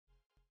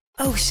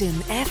Ocean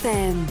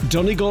FM.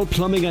 Donegal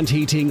Plumbing and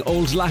Heating,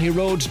 Old Lahey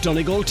Road,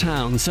 Donegal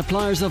Town.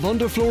 Suppliers of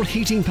underfloor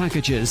heating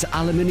packages,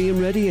 aluminium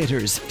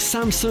radiators,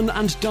 Samson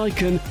and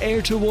Daikin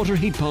air-to-water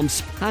heat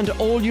pumps, and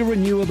all your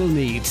renewable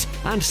needs.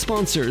 And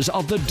sponsors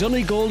of the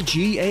Donegal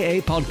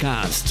GAA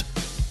podcast.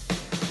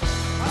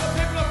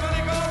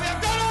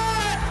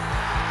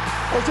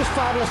 It was just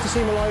fabulous to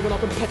see him alive and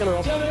up and picking her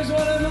up.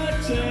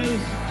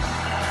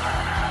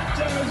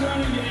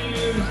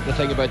 The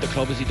thing about the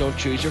club is you don't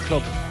choose your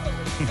club.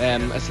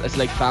 It's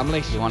like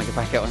family. You want to get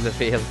back out on the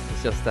field.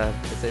 It's just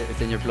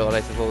it's in your blood,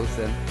 I suppose,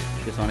 and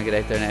you just want to get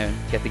out there now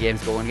and get the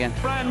games going again.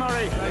 Brian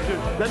Murray,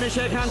 let me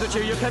shake hands with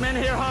you. You come in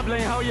here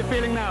hobbling. How are you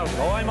feeling now?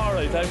 Oh, I'm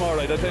alright. I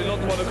tell you,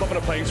 nothing but a couple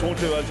of pints won't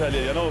do, I'll tell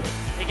you, you know.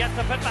 He gets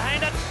the foot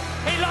behind it.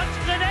 He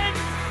launches it in.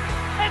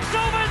 It's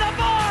over the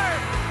bar.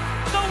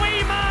 The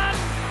wee man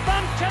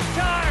from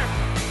Chipchar.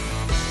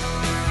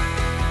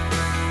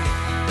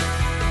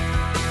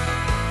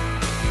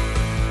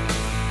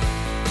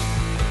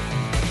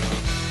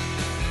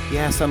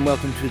 Yes, and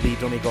welcome to the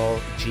Donegal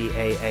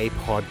GAA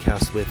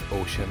podcast with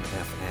Ocean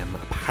FM.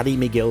 Paddy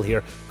McGill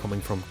here, coming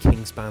from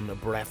Kingspan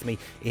Breffni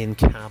in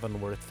Cavan,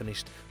 where it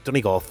finished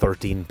Donegal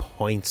 13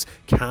 points,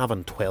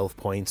 Cavan 12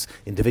 points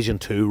in Division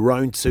 2,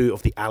 Round 2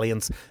 of the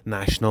Allianz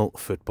National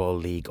Football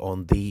League.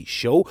 On the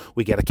show,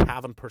 we get a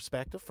Cavan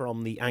perspective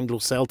from the Anglo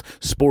Celt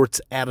sports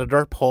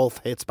editor, Paul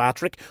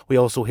Fitzpatrick. We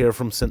also hear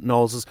from St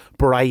Naul's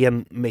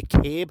Brian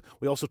McCabe.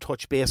 We also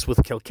touch base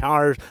with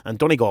Kilcar and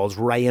Donegal's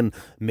Ryan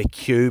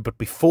McHugh. But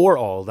before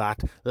all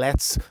that,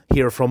 let's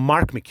hear from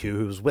Mark McHugh,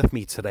 who's with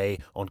me today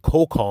on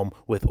CoCom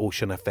with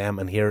Ocean FM,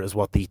 and here is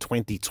what the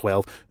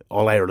 2012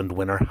 All-Ireland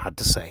winner had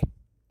to say.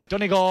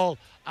 Donegal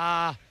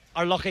are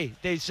lucky.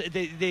 They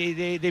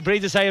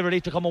breathe a sigh of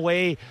relief to come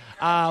away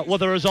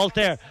with a result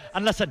there.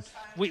 And listen,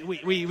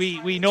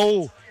 we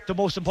know the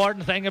most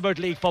important thing about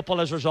league football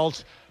is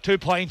results. 2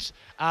 points.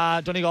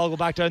 Donegal go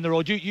back down the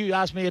road. You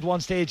asked me at one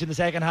stage in the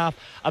second half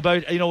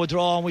about a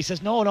draw, and we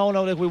says no,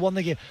 like we won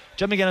the game.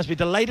 Jimmy McGuinness be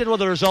delighted with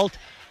the result,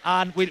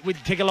 and we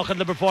take a look at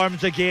the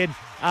performance again.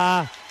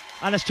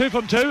 And it's 2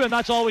 from 2, and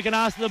that's all we can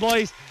ask of the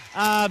boys.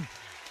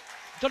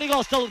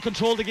 Donegal still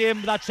controlled the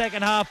game that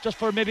second half, just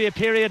for maybe a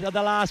period of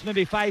the last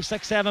maybe 5,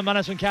 6, 7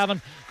 minutes when Cavan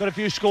got a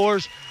few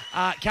scores.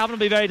 Cavan will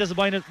be very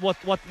disappointed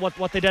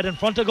what they did in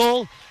front of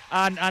goal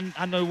and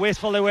how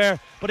wasteful they were.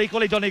 But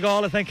equally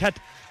Donegal, I think,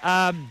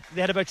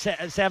 they had about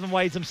 7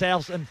 wides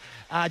themselves, and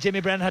Jamie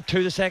Brennan had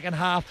 2 the second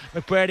half.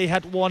 McBrady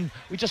had 1.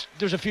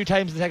 There's a few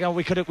times in the second half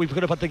we could have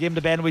put the game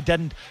to bed and we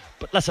didn't.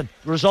 But listen,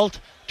 result,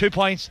 2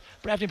 points.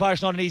 Breffni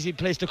Park's not an easy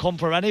place to come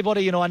for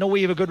anybody. I know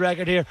we have a good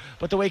record here,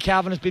 but the way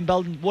Cavan has been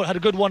building, had a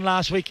good one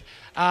last week.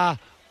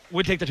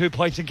 We'll take the 2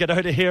 points and get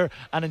out of here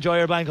and enjoy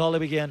our bank holiday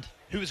weekend.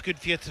 Who was good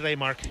for you today,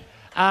 Mark?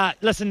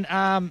 Listen,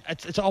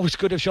 it's always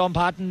good to have Sean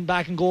Patton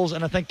back in goals,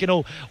 and I think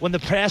when the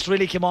press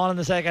really came on in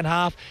the second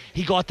half,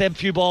 he got them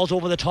few balls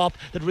over the top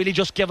that really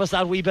just give us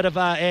that wee bit of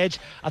edge.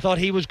 I thought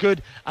he was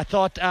good. I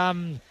thought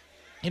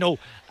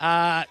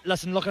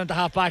listen, looking at the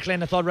half-back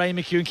line, I thought Ryan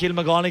McHugh and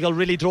Keelan McGonigal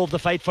really drove the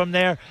fight from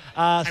there.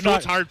 I know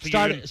it's hard for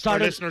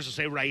listeners to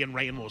say Ryan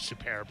was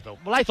superb, though.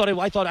 Well, I thought they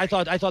were. I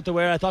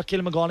thought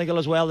Keelan McGonigal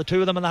as well. The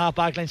two of them in the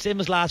half-back line, same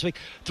as last week.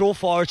 Drove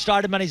forward,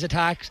 started many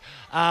attacks.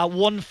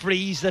 One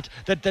freeze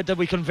that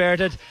we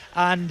converted,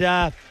 and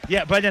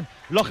brilliant.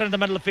 Looking in the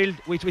middle of the field,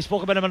 we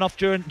spoke about him enough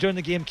during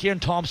the game. Kieran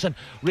Thompson,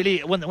 really,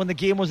 when the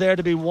game was there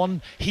to be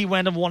won, he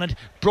went and won it.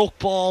 Broke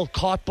ball,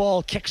 caught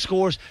ball, kick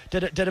scores,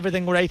 did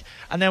everything right.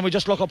 And then we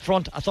just look up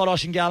front. I thought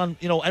Oisin Gallen,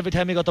 every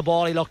time he got the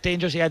ball, he looked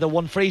dangerous. He either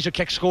won frees or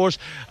kick scores,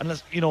 and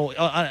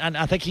and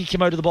I think he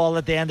came out of the ball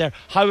at the end there.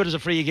 How it is a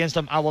free against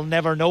him, I will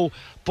never know.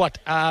 But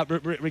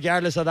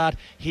regardless of that,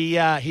 he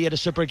had a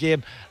super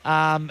game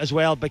as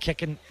well by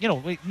kicking.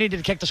 We needed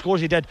to kick the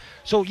scores he did.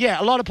 So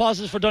a lot of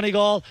positives for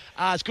Donegal.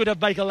 It's good to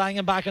have Michael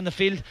Langan back in the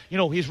field.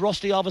 He's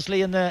rusty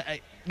obviously in the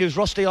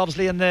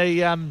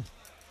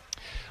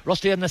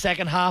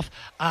second half.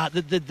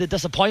 The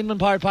disappointment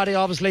part, Paddy,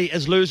 obviously,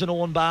 is losing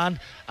Owen Ban,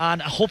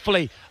 and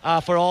hopefully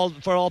for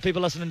all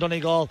people listening in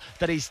Donegal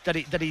that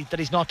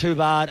he's not too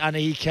bad and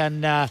he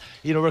can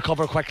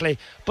recover quickly.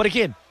 But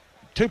again,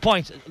 2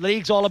 points. The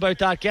league's all about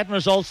that, getting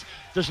results.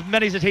 There's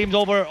many teams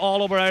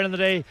all over Ireland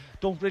today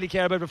don't really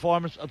care about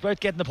performance, about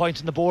getting the points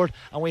on the board,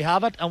 and we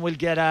have it, and we'll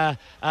get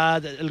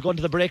it'll go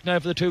into the break now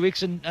for the 2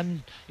 weeks,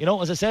 and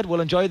as I said,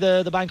 we'll enjoy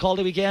the bank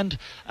holiday weekend.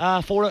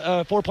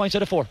 4 points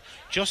out of 4.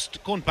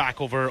 Just going back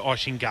over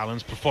Oisin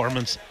Gallen's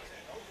performance,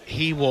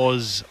 he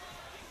was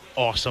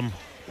awesome,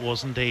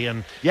 wasn't he?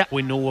 And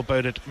we know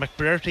about it.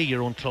 McBrady,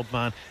 your own club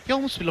man, he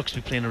almost looks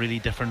to be playing a really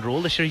different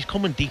role this year. He's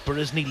coming deeper,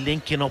 isn't he?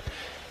 Linking up.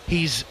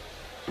 He's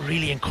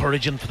really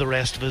encouraging for the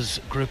rest of his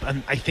group,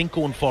 and I think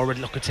going forward,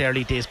 look, it's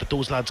early days, but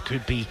those lads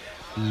could be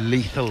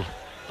lethal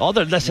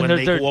when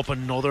they go up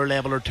another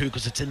level or two,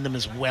 because it's in them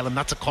as well, and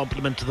that's a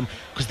compliment to them,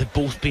 because they've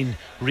both been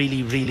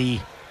really,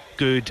 really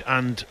good.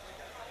 And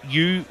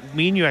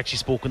me and you actually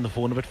spoke on the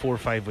phone about 4 or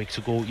 5 weeks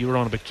ago. You were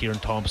on about Kieran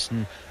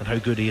Thompson and how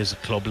good he is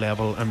at club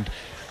level, and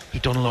He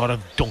done a lot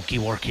of donkey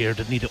work here,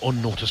 didn't he? The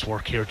unnoticed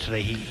work here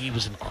today. He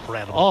was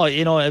incredible. Oh,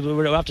 we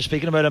were after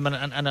speaking about him,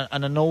 and I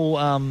know,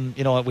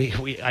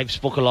 I've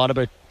spoke a lot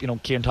about,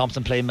 Kieran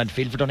Thompson playing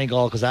midfield for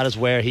Donegal, because that is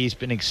where he's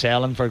been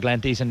excelling for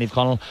Glenties and Neve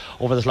Connell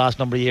over this last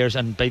number of years,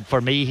 and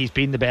for me, he's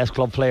been the best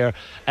club player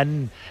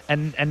in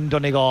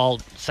Donegal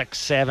 6,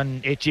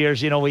 7, 8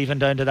 years, even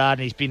down to that,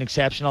 and he's been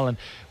exceptional. And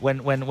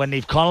when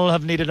Neve Connell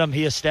have needed him,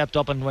 he has stepped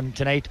up, and when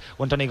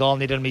Donegal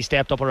needed him, he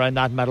stepped up around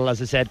that middle,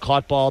 as I said,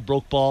 caught ball,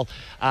 broke ball,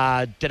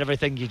 did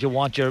everything you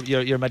want your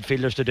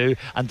midfielders to do,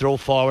 and throw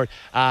forward.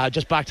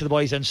 Just back to the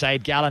boys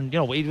inside. Gallen,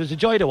 he was a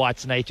joy to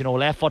watch tonight.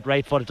 Left foot,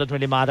 right foot, it doesn't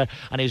really matter.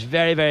 And he was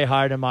very, very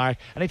hard on Mark.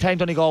 Anytime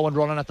Donegal went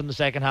running at them the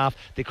second half,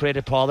 they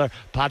created bother.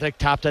 Patrick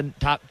tapped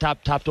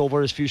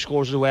over his few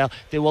scores as well.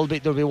 There'll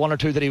be one or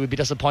two that he would be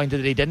disappointed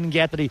that he didn't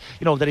get, that he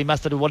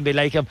missed, that it wouldn't be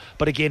like him.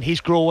 But again,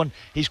 he's growing.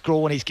 He's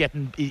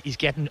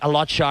getting a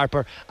lot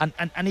sharper.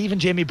 And even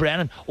Jamie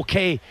Brennan,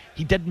 okay,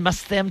 he did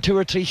miss them 2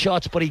 or 3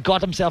 shots, but he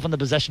got himself in the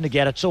position to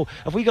get it. So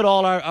if we got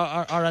all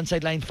our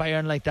inside line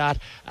firing like that,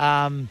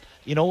 we'll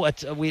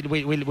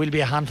be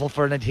a handful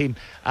for any team.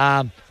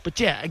 But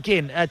yeah,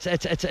 again, it's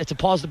a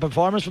positive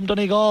performance from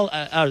Donegal,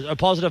 a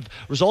positive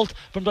result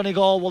from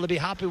Donegal. Will they be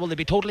happy? Will they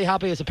be totally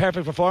happy? It's a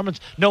perfect performance?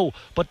 No,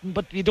 but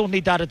you don't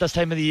need that at this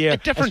time of the year. A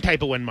different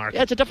type of win, Mark.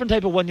 Yeah, it's a different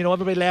type of win.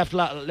 Everybody left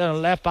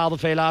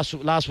Balderfay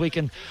last week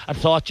and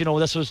thought,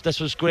 this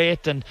was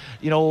great, and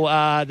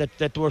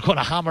that we're going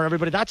to hammer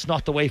everybody. That's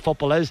not the way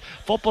football is.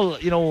 Football,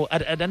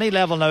 at any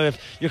level now, if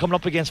you're coming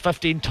up against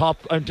 15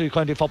 top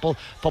county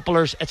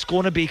footballers, it's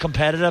going to be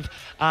competitive.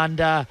 And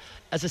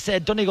as I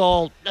said,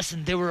 Donegal,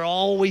 listen, they were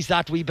always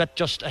that wee bit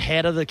just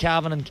ahead of the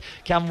Cavan, and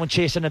Cavan went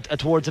chasing it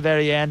towards the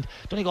very end.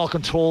 Donegal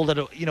controlled it,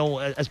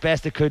 as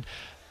best they could.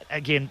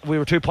 Again, we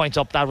were 2 points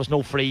up. That was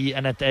no free,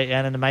 and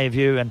in my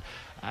view, and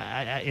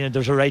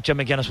there's a right. Jim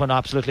McGuinness went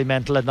absolutely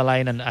mental in the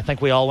line, and I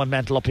think we all went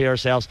mental up here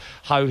ourselves.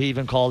 How he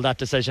even called that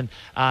decision,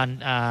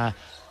 and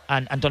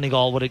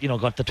Donegal would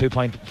have, got the 2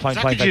 point that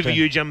could have a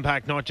huge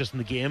impact, not just in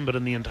the game, but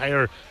in the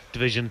entire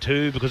division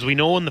too, because we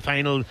know in the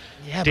final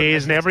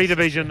days in every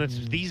division,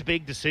 it's these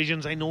big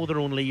decisions. I know they're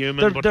only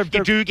human, but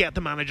you do get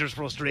the manager's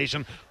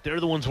frustration. They're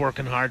the ones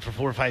working hard for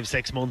 4, 5,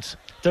 6 months.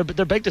 They're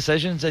big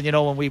decisions, and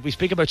when we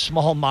speak about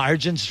small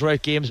margins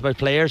throughout games about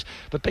players,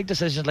 but big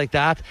decisions like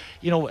that,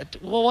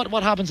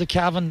 what happens if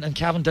Cavan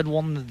did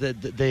won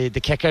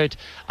the kick out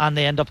and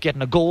they end up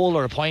getting a goal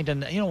or a point,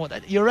 and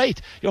you're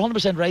right, you're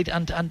 100% right,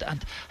 and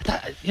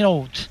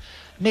that,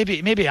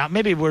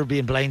 Maybe we're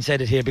being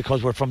blindsided here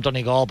because we're from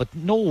Donegal, but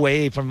no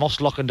way from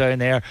us looking down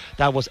there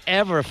that was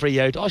ever a free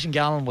out. Oisin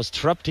Gallen was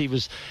tripped. It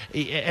was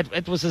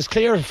as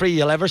clear a free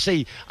you'll ever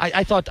see.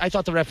 I thought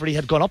the referee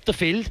had gone up the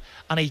field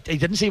and he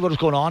didn't see what was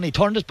going on. He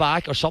turned his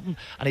back or something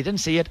and he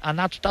didn't see it, and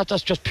that's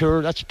just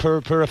pure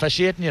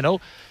officiating,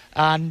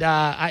 And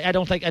I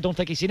don't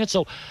think he's seen it.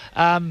 So.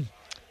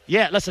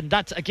 Yeah, listen,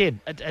 that's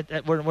again, we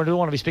don't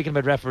want to be speaking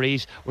about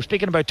referees. We're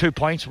speaking about 2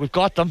 points. We've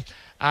got them.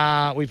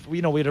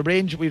 We'd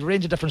arranged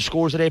a different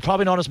scores today.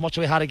 Probably not as much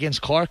as we had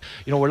against Cork.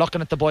 We're looking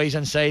at the boys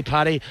inside.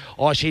 Paddy,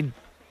 Oisin,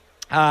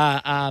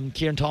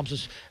 Kieran Thompson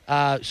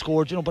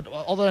scored. But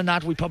other than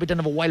that, we probably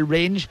didn't have a wild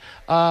range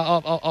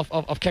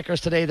of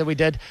kickers today that we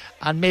did,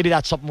 and maybe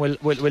that's something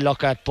we'll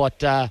look at.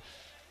 But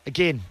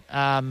again.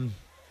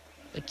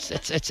 It's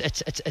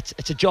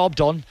a job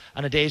done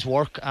and a day's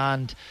work,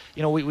 and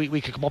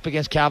we could come up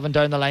against Cavan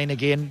down the line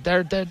again.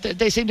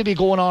 They seem to be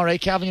going all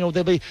right. Cavan,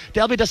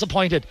 they'll be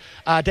disappointed.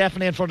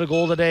 Definitely in front of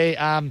goal today.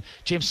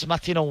 James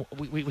Smith,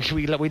 we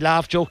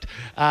joked.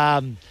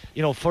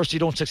 First you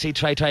don't succeed,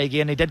 try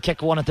again. He did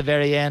kick one at the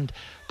very end,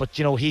 but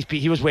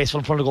he was wasteful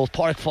in front of goals.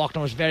 Pádraig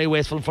Faulkner was very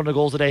wasteful in front of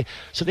goals today,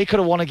 so they could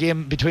have won a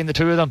game between the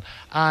two of them,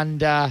 and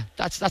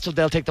that's what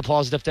they'll take the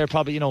positive. They're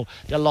probably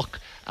they'll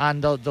look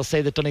and they'll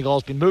say that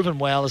Donegal's been moving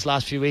well this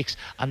last few weeks,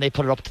 and they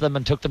put it up to them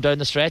and took them down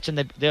the stretch, and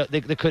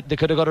they could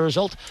have got a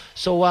result.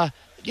 So I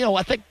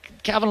think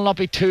Cavan will not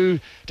be too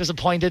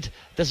disappointed.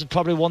 This is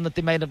probably one that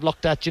they might have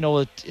looked at. They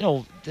want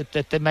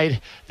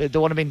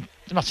to be.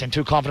 I'm not saying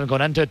too confident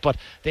going into it, but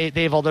they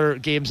have other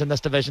games in this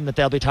division that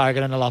they'll be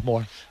targeting a lot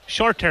more.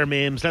 Short-term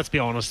aims, let's be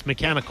honest.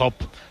 McKenna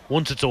Cup,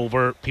 once it's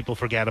over, people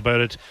forget about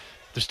it.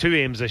 There's 2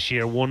 aims this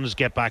year. One is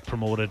get back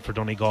promoted for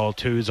Donegal.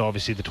 2 is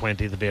obviously the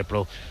 20th of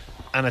April.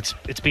 And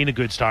it's been a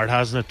good start,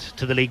 hasn't it,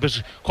 to the league?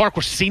 But Cork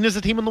were seen as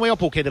a team on the way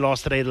up. Okay, they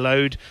lost today to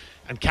Louth,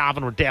 and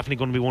Cavan were definitely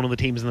going to be one of the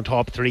teams in the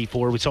top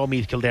 3-4. We saw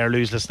Meath Kildare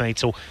lose last night,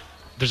 so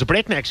there's a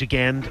break next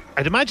weekend.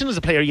 I'd imagine as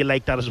a player you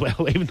like that as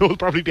well, even though it'll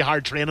probably be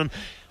hard training.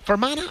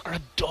 Fermanagh are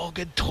a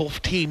dogged,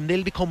 tough team.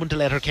 They'll be coming to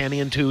Letterkenny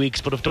in 2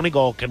 weeks, but if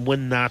Donegal can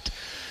win that,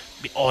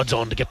 be odds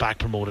on to get back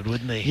promoted,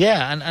 wouldn't they?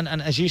 Yeah,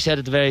 and as you said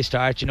at the very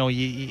start, you know,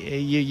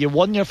 you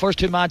won your first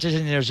 2 matches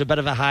and there's a bit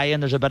of a high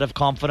and there's a bit of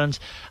confidence,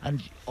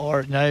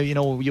 or now, you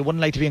know, you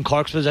wouldn't like to be in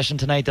Cork's position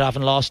tonight. They're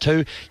having lost 2.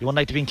 You wouldn't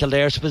like to be in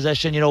Kildare's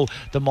position. You know,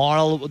 the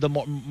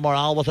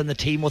morale within the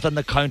team, within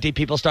the county,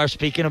 people start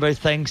speaking about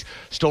things,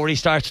 stories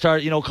start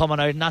you know, coming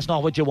out, and that's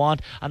not what you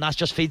want, and that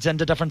just feeds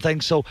into different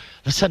things. So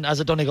listen, as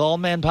a Donegal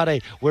man,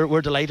 Paddy,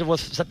 we're delighted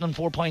with sitting on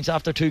 4 points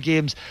after 2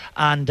 games,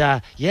 and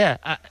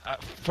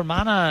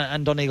Fermanagh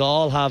and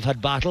Donegal have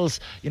had battles,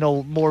 you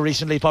know, more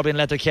recently probably in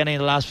Letterkenny in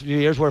the last few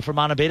years where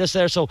Fermanagh beat us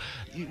there. So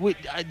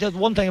the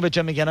one thing about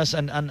Jim McGuinness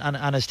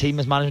and his team,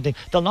 his management team,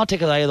 they'll not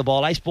take his eye of the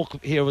ball. I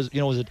spoke here, was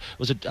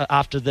it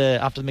after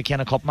the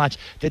McKenna Cup match,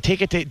 they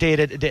take it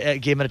a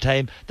game at a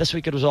time. This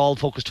week it was all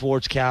focused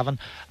towards Cavan.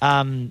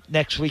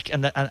 Next week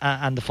and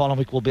the following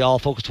week will be all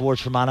focused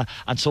towards Fermanagh,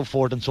 and so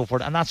forth and so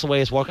forth, and that's the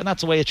way it's working, and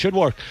that's the way it should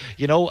work,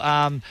 you know.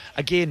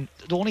 Again,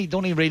 the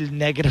only real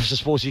negatives I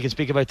suppose you can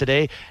speak about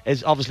today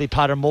is obviously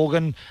Pater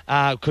Morgan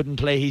couldn't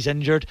play, he's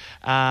injured.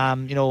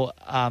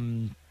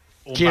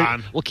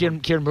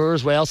 Kieran Moore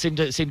as well seemed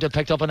to have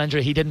picked up an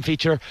injury. He didn't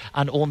feature,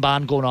 and Owen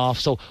Ban going off.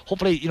 So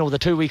hopefully, you know, the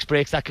 2 weeks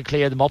breaks that could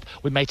clear them up.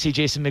 We might see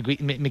Jason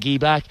McGee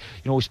back.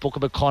 You know, we spoke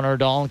about Conor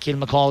O'Donnell,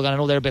 Keelan McColgan. I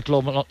know they're a bit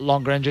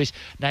longer injuries.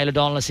 Niall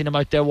O'Donnell, I've seen him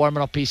out there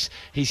warming up. He's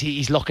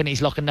looking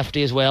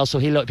nifty as well. So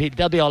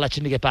they'll be all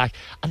itching to get back,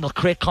 and they'll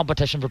create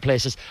competition for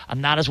places.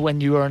 And that is when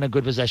you are in a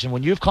good position.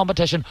 When you have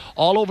competition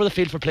all over the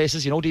field for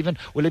places. You know,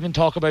 we'll even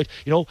talk about,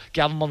 you know,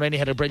 Gavin Mulroney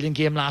had a brilliant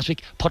game last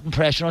week, putting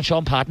pressure on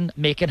Sean Patton,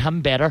 making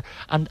him better.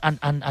 And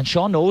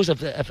Sean knows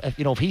if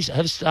you know, if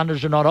his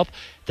standards are not up,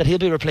 that he'll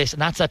be replaced,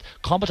 and that's that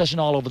competition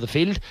all over the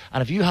field.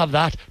 And if you have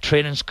that,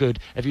 training's good.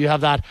 If you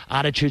have that,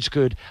 attitude's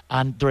good,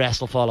 and the rest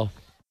will follow.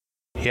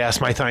 Yes,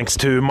 my thanks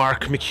to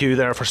Mark McHugh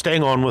there for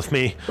staying on with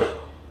me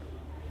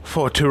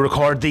to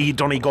record the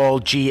Donegal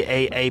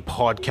GAA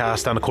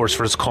podcast, and of course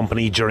for his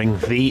company during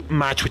the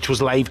match, which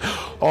was live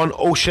on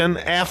Ocean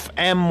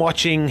FM.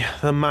 Watching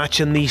the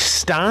match in the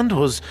stand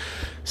was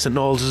St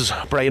Naul's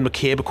Brian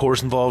McCabe, of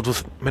course, involved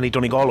with many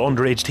Donegal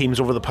underage teams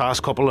over the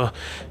past couple of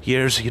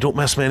years. You don't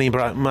miss many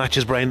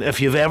matches, Brian, if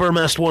you've ever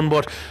missed one,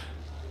 but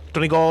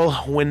Donegal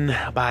win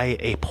by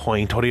a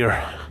point. What are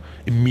your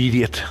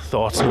immediate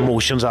thoughts and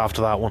emotions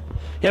after that one?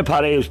 Yeah,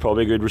 Paddy, it was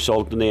probably a good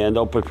result in the end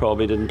up. We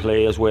probably didn't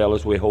play as well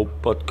as we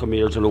hoped, but come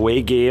here, it's an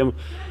away game,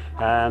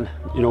 and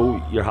you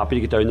know, you're happy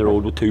to get down the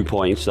road with 2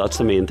 points. That's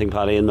the main thing,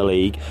 Paddy, in the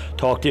league.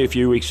 Talked to you a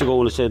few weeks ago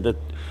and I said that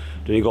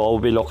Donegal will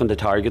be looking to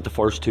target the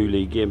first 2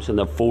 league games, and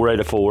they're 4 out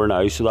of 4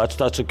 now, so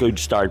that's a good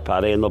start,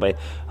 Paddy, and they'll be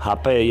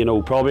happy. You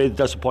know, probably the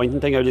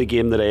disappointing thing out of the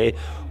game today,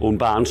 Owen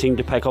Ban seemed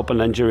to pick up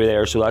an injury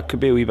there, so that could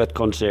be a wee bit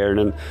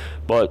concerning.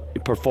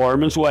 But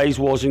performance wise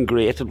wasn't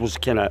great. It was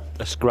kind of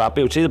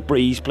scrappy. I would say the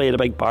breeze played a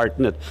big part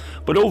in it,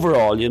 but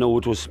overall, you know,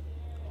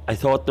 I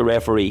thought the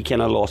referee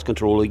kind of lost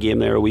control of the game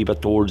there a wee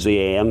bit towards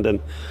the end, and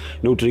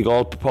you know,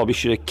 Donegal probably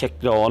should have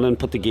kicked it on and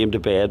put the game to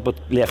bed, but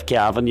left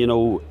Cavan, you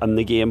know, in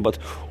the game. But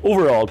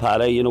overall,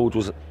 Paddy, you know, it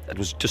was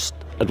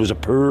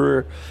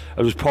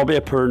probably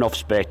a poor enough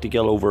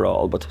spectacle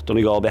overall, but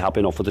Donegal will be happy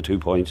enough with the 2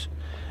 points.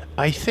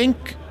 I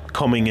think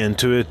coming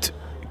into it,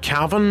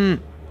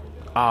 Cavan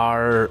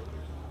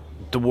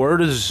the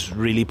word is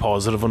really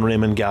positive on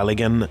Raymond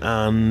Galligan,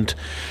 and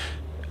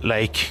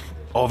like,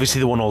 obviously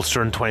they won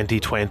Ulster in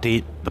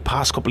 2020. The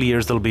past couple of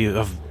years they'll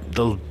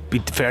be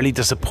fairly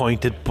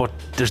disappointed, but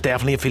there's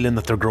definitely a feeling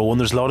that they're growing.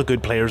 There's a lot of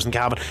good players in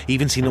Cavan.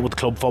 Even seen it with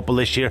club football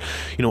this year.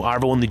 You know,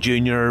 Arvo won the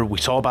junior. We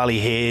saw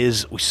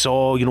Ballyhaise. We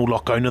saw, you know,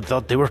 Lockdown. I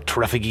thought they were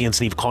terrific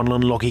against Niamh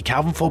Conlon. Lucky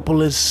Cavan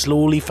football is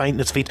slowly finding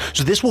its feet.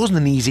 So this wasn't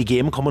an easy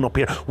game coming up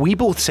here. We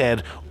both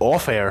said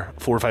off air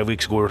 4 or 5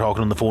 weeks ago, we were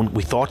talking on the phone,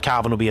 we thought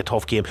Cavan would be a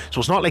tough game. So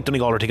it's not like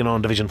Donegal are taking on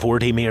a Division 4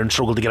 team here and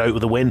struggled to get out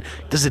with a win.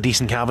 This is a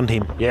decent Cavan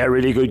team. Yeah,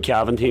 really good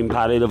Cavan team,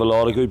 Paddy. They have a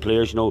lot of good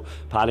players. You know,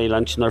 Paddy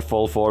Lynch in their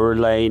full forward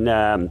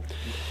line.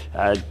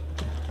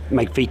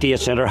 Mike Feety at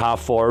centre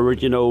half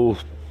forward, you know,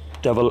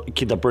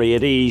 the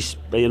Brady's,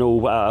 you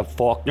know,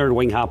 Faulkner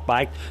wing half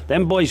back.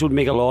 Them boys would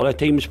make a lot of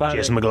teams.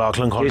 Jason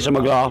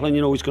McLaughlin,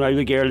 you know, he's going out of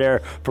the gear there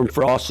from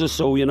Frosses,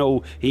 so you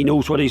know he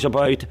knows what he's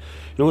about. You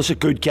know, it's a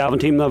good Cavan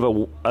team. They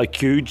have a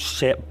huge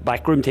set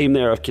backroom team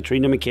there of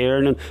Katrina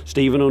McCairn and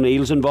Stephen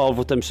O'Neill's involved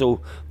with them, so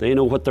they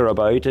know what they're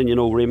about. And you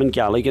know, Raymond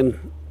Galligan,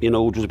 you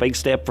know, it was a big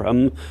step for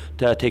him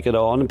to take it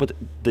on, but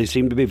they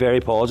seem to be very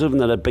positive,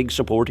 and they had big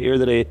support here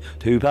today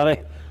too,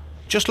 Paddy.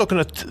 Just looking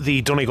at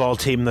the Donegal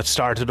team that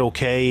started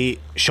okay,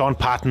 Sean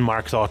Patton,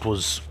 Mark thought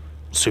was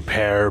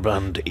superb,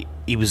 and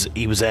he was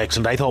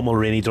excellent. I thought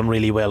Mulroney done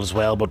really well as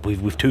well, but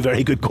we've 2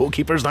 very good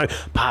goalkeepers now.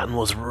 Patton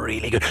was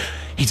really good.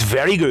 He's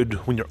very good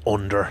when you're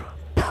under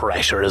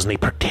pressure, isn't he?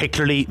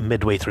 Particularly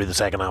midway through the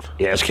second half.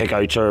 Yeah, his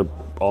kick-outs are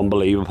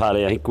unbelievable,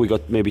 Paddy. I think we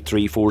got maybe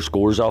 3-4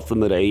 scores off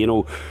them today, you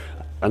know.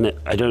 And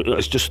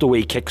it's just the way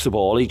he kicks the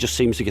ball. He just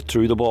seems to get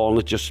through the ball, and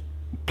it just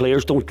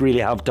players don't really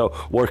have to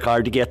work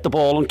hard to get the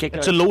ball and kick.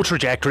 It's a low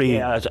trajectory.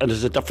 Yeah, and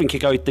it's a different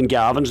kick out than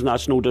Gavin's, and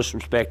that's no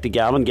disrespect to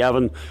Gavin.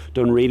 Gavin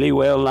done really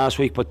well last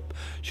week, but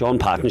Sean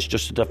Patton's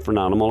just a different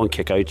animal on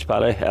kick outs,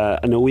 Paddy.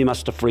 I know he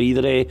missed a free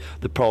today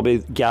that probably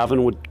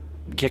Gavin would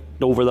kick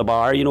over the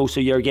bar, so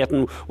you're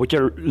getting what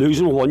you're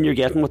losing one, you're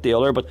getting with the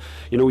other. But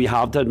you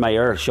have to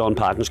admire Sean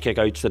Patton's kick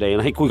outs today,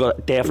 and I think we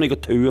definitely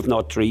got 2 if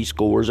not 3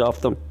 scores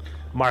off them.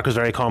 Mark was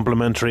very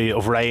complimentary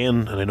of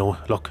Ryan, and I know,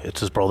 look, it's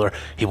his brother.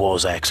 He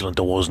was excellent,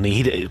 though, wasn't he?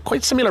 He did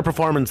quite similar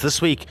performance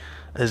this week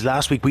as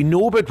last week. We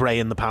know about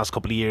Ryan the past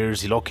couple of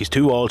years. He's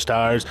 2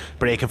 All-Stars,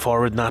 breaking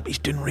forward and that. He's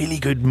doing really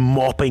good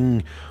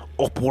mopping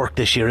up work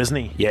this year, isn't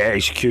he? Yeah,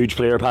 he's a huge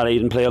player, Paddy. He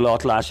didn't play a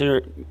lot last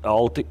year,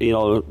 but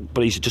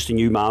he's just a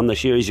new man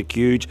this year.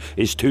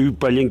 He's 2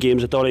 brilliant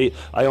games.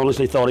 I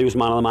honestly thought he was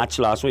man of the match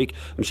last week.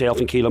 Himself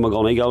and Keelan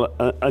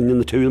McGonigal, and in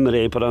the 2 of them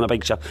today put on a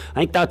big shot. I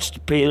think that's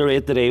playing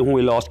rate today when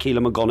we lost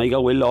Keelan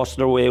McGonigal. We lost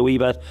their way a wee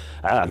bit,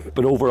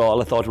 but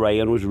overall I thought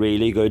Ryan was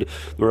really good.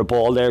 There were a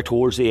ball there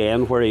towards the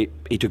end where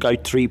he took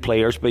out 3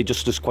 players by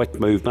just his quick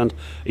movement.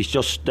 He's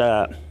just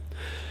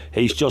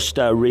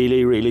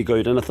really, really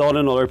good. And I thought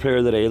another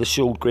player today that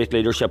showed great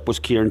leadership was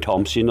Kieran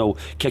Thompson.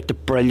 Kicked a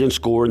brilliant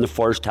score in the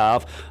first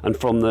half, and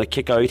from the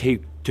kick out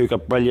he took a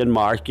brilliant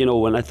mark.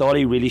 And I thought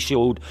he really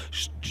showed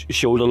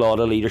a lot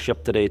of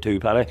leadership today too,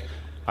 Paddy.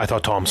 I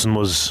thought Thompson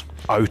was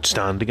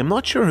outstanding. I'm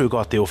not sure who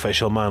got the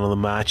official man of the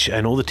match.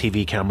 I know the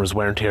TV cameras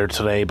weren't here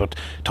today, but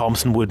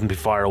Thompson wouldn't be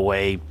far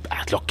away.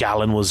 Look,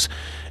 Gallen was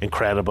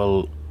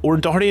incredible.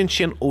 Oran Doherty and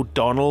Shane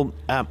O'Donnell,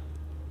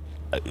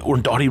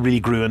 Oran Doherty really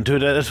grew into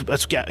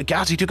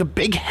it. He took a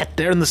big hit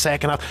there in the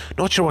second half.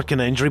 Not sure what kind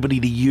of injury, but he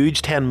had a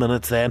huge 10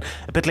 minutes then.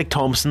 A bit like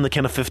Thompson, the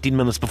kind of 15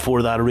 minutes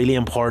before that, a really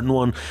important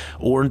one.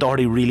 Oran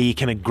Doherty really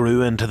kind of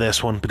grew into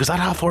this one, because that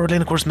half forward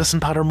line, of course,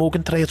 missing Patter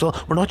Morgan today as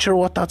well. We're not sure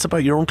what that's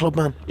about. Your own club,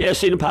 man. Yeah,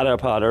 seeing Patter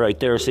out there,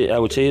 I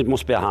would say it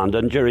must be a hand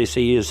injury.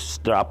 See, he's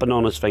strapping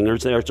on his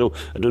fingers there, so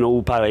I don't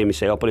know Patter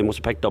myself, but he must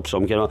have picked up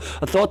some kind of.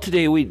 I thought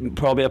today we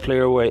probably a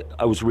player where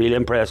I was really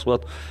impressed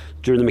with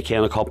during the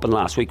McKenna Cup and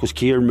last week was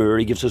Kieran Moore.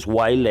 He gives us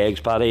wild legs,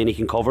 Paddy, and he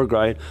can cover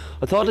ground.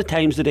 I thought at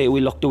times today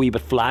we looked a wee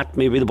bit flat.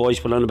 Maybe the boys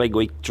put on a big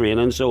week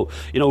training, so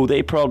they'll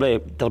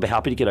be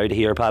happy to get out of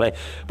here, Paddy.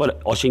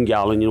 But Oisin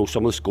Gallen,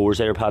 some of the scores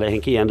there, Paddy, I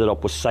think he ended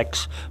up with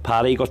 6.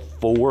 Paddy got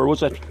 4,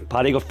 was it?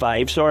 Paddy got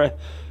 5, sorry.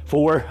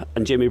 4,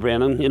 and Jimmy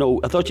Brennan.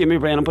 I thought Jimmy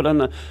Brennan put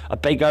in a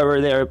big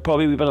hour there.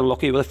 Probably we've been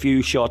unlucky with a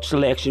few shot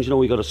selections.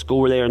 We got a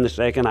score there in the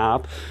second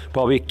half.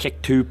 Probably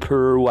kicked 2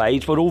 poor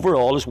wides, but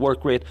overall his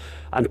work rate.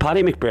 And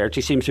Paddy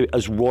McBurch, seems to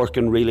is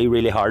working really,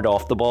 really hard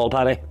off the ball,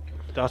 Paddy.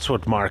 That's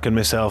what Mark and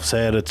myself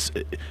said. It's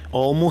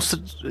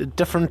almost a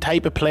different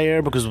type of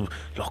player, because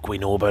look, we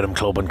know about him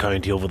club and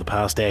county over the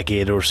past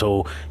decade or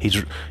so.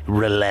 He's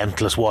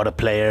relentless, what a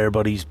player,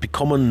 but he's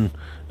becoming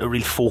a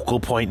real focal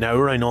point now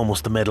around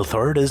almost the middle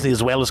third, isn't he,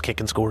 as well as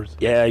kicking scores?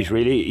 Yeah, he's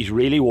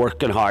really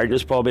working hard, and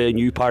it's probably a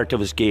new part of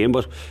his game,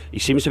 but he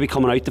seems to be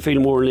coming out the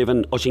field more and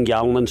leaving Oisin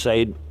Gallen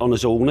inside on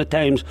his own at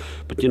times.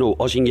 But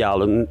Oisin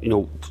Gallen,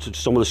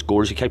 some of the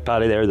scores he kicked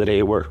Paddy there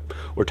today were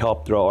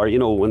top drawer,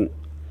 and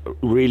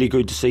really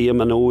good to see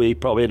him. I know he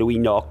probably had a wee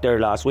knock there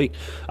last week,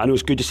 and it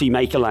was good to see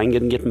Michael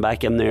Langan getting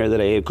back in there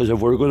today, because if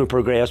we're going to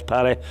progress,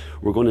 Paddy,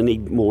 we're going to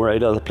need more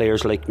out of the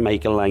players like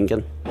Michael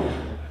Langan.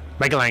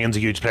 Michael Langan's a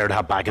huge player to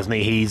have back, isn't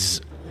he?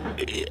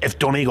 If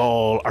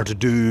Donegal are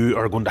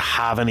going to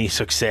have any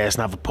success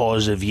and have a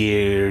positive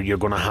year, you're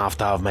going to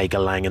have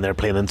Michael Langan there,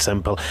 plain and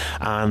simple.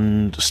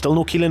 And still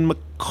no Keelan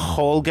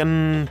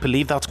McColgan.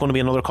 Believe that's going to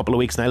be another couple of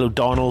weeks. Niall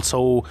O'Donnell,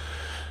 so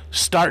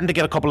starting to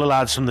get a couple of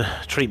lads from the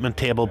treatment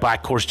table back.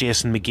 Of course,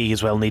 Jason McGee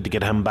as well, need to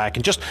get him back.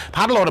 And just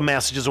had a lot of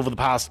messages over the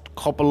past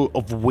couple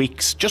of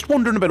weeks just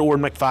wondering about Oran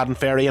McFadden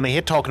Ferry, and I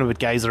hate talking about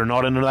guys that are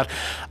not into that.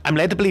 I'm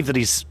led to believe that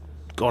he's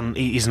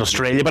in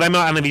Australia, but I'm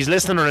not, and if he's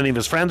listening or any of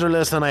his friends are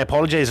listening, I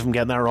apologise if I'm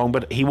getting that wrong,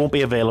 but he won't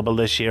be available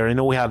this year. I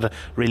know we had a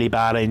really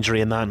bad injury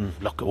in that, and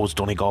look, it was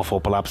Donegal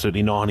football,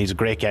 absolutely not, and he's a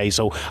great guy,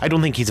 so I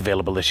don't think he's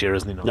available this year,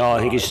 isn't he? No,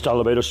 I think he's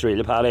still about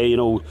Australia, Paddy.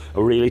 A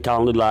really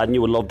talented lad, and you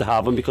would love to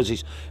have him, because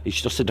he's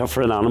just a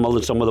different animal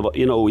than some of the,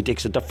 he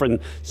takes a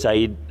different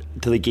side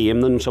to the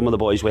game than some of the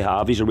boys we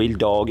have. He's a real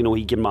dog,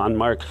 he can man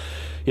mark.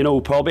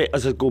 Probably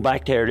as I go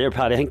back to earlier,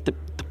 Paddy, I think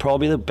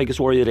probably the biggest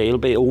worry today will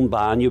be Owen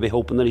Ban. You'll be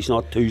hoping that he's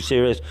not too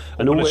serious.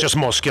 I know it's just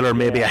muscular,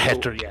 maybe a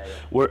hit.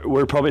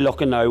 We're probably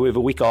looking now. We have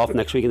a week off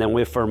next week, and then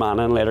we have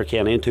Fermanagh and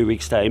Letterkenny in 2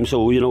 weeks' time.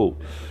 So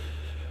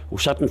we're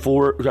sitting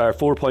 4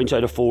 points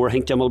out of 4. I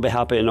think Jim will be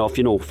happy enough.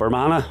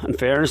 Fermanagh, in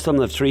fairness to them,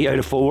 they've 3 out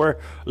of 4.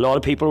 A lot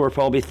of people were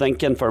probably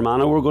thinking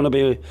Fermanagh were going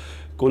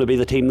to be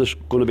the team that's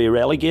going to be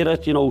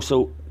relegated.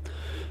 So.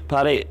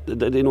 Paddy,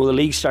 the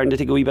league's starting to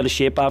take a wee bit of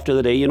shape after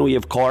the day. You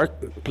have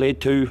Cork played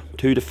two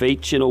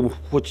defeats,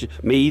 which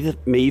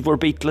Meath were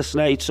beat last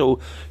night. So,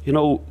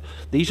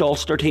 these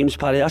Ulster teams,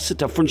 Paddy, that's the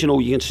difference.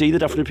 You can see the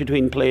difference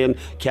between playing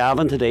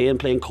Cavan today and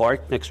playing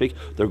Cork next week.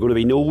 There are going to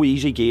be no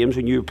easy games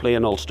when you're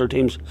playing Ulster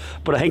teams.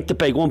 But I think the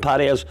big one,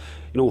 Paddy, is,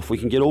 if we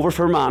can get over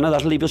Fermanagh,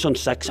 that'll leave us on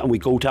 6, and we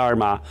go to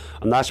Armagh,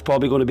 and that's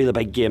probably going to be the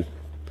big game.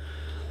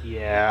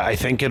 Yeah, I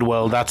think it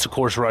will. That's of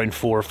course round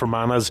 4 for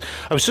Manas.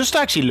 I was just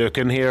actually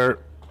looking here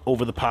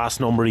over the past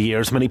number of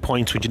years, how many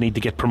points would you need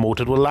to get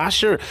promoted? Well,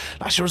 last year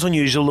was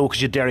unusual though,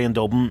 because you had Derry and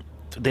Dublin.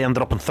 They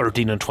ended up on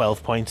 13 and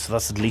 12 points, so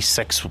that's at least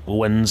 6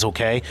 wins.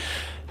 Okay,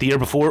 the year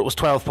before it was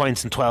 12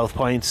 points and 12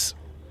 points.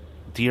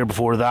 The year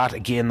before that,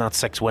 again, that's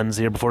 6 wins.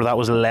 The year before that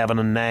was 11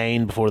 and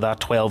 9. Before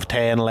that, 12,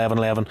 10, 11,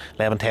 11,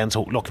 11, 10.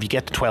 So look, if you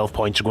get to 12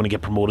 points, you're going to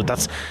get promoted.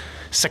 That's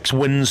 6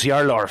 wins.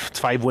 It's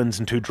 5 wins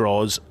and 2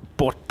 draws.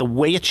 But the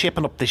way it's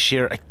shaping up this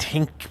year, I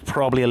think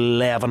probably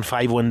 11,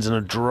 5 wins and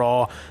a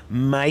draw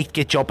might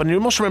get you up. And you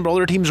must remember,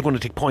 other teams are going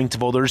to take points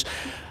of others.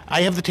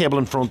 I have the table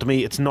in front of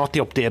me. It's not the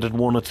updated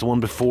one, it's the one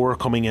before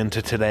coming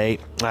into today.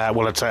 I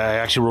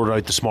actually wrote it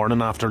out this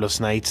morning after last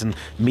night's, and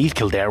Meath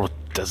Kildare with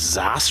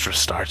disastrous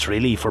starts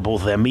really for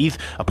both of them. Meath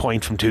a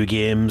point from 2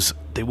 games.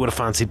 They would have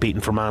fancied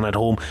beating Fermanagh at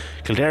home.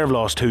 Kildare have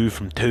lost 2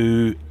 from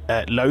 2.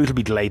 Louth will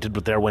be delighted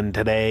with their win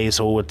today.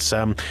 So it's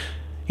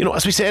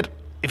as we said,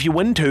 if you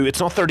win 2, it's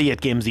not 38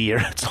 games a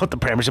year, it's not the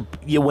Premiership.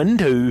 You win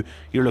 2,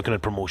 you're looking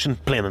at promotion,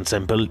 plain and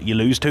simple. You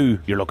lose 2,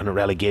 you're looking at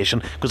relegation,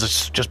 because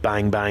it's just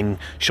bang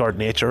short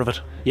nature of it.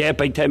 Yeah,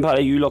 big time,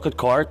 Paddy. You look at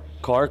Cork,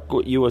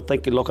 you were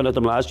thinking, looking at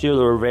them last year,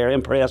 they were very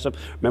impressive.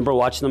 Remember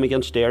watching them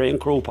against Derry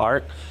and Croke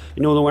Park.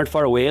 They weren't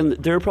far away, and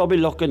they're probably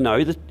looking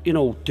now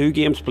that 2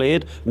 games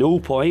played, no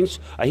points.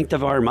 I think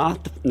they've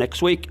Armagh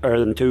next week or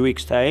in 2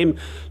 weeks' time.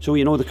 So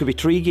there could be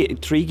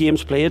 3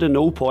 games played and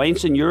no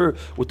points, and you're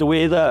with the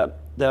way the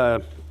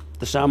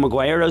Sam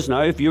Maguire is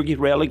now. If you get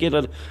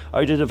relegated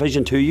out of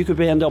Division 2, you could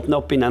end up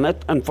not being in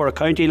it, and for a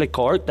county like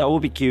Cork, that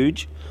would be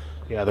huge.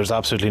 Yeah, there's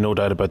absolutely no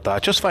doubt about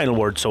that. Just final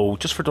word, so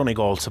just for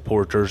Donegal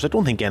supporters, I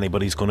don't think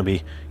anybody's going to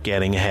be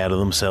getting ahead of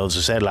themselves.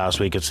 I said last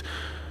week, it's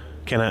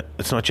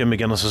not Jim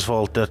McGuinness's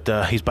fault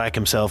that he's back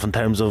himself in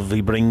terms of he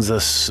brings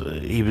this,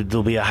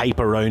 there'll be a hype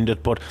around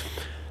it, but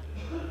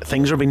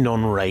things are being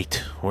done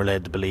right, we're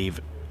led to believe,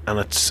 and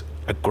it's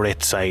a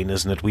great sign,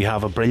 isn't it? We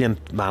have a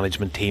brilliant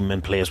management team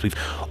in place. We've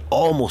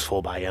almost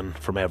full buy-in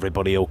from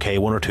everybody. Okay,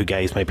 1 or 2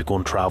 guys might be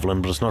going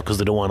travelling, but it's not because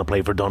they don't want to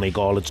play for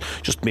Donegal, it's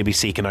just maybe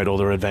seeking out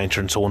other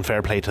adventure and so on.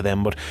 Fair play to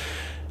them. But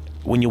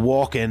when you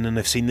walk in, and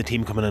I've seen the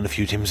team coming in a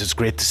few times, it's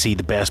great to see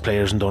the best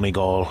players in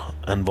Donegal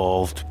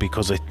involved,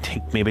 because I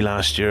think maybe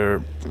last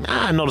year,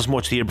 not as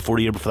much the year before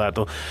that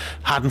though,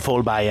 hadn't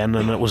full buy-in,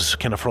 and it was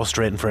kind of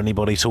frustrating for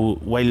anybody. So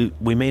while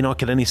we may not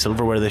get any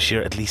silverware this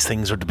year, at least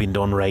things are being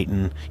done right,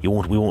 and we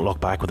won't look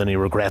back with any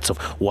regrets of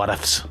what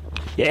ifs.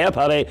 Yeah,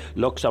 Paddy,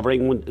 looks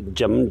everything.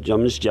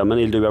 Jim's Jim, and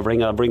he'll do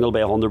everything. Everything will be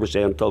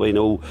 100%. There'll be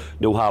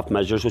no half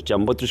measures with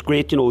Jim. But there's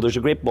a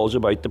great buzz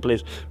about the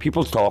place.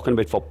 People's talking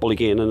about football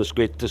again, and it's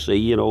great to see.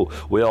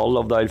 We all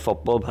love Naul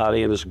football,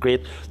 Paddy, and it's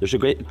great. There's a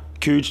great,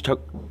 huge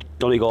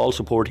Donegal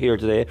support here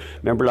today.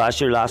 Remember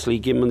last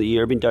league game of the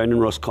year, been down in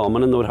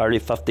Roscommon, and there were hardly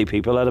 50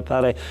 people at it,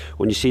 Paddy.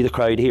 When you see the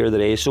crowd here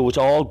today, so it's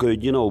all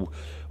good,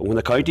 When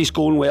the county's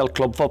going well,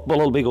 club football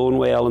will be going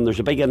well, and there's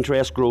a big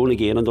interest growing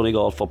again in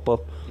Donegal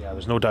football. Yeah,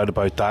 there's no doubt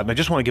about that. And I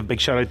just want to give a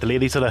big shout out to the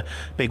ladies. Had a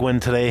big win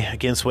today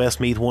against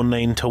Westmeath,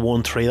 1-9 to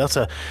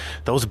 1-3.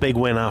 That was a big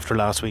win after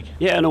last week.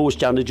 Yeah, I know it was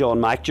chanted John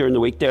Mack during the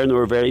week there, and they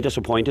were very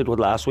disappointed with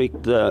last week.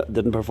 They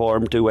didn't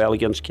perform too well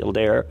against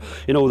Kildare.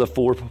 The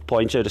 4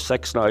 points out of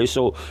 6 now,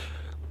 so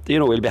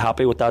we'll be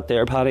happy with that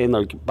there, Paddy, and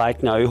they'll get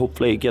back now,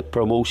 hopefully get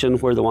promotion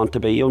where they want to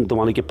be, and they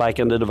want to get back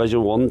into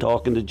Division 1,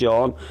 talking to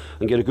John,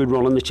 and get a good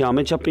run in the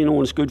Championship,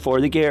 and it's good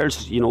for the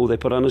girls. They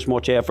put in as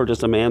much effort as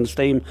the men's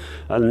team,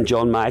 and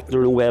John Mack,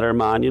 they're no better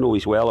man,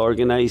 he's well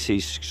organised,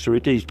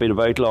 he's been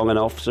about long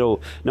enough,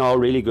 so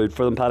really good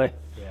for them, Paddy.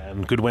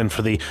 And good win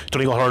for the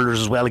Donegal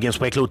hurlers as well against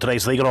Wicklow today,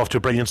 so they got off to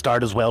a brilliant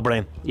start as well,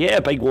 Brian. Yeah,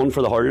 big one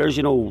for the hurlers.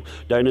 Down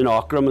in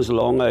Auckram is a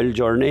long old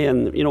journey,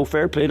 and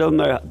fair play to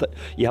them.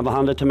 You have a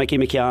hand to Mickey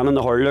McCann and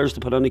the hurlers to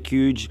put in a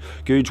huge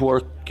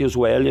work as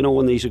well.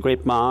 And he's a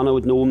great man. I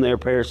would know him there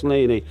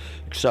personally, and he's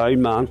a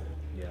sound man.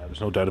 Yeah, there's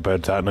no doubt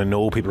about that. And I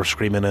know people are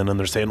screaming in and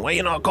they're saying, "Why are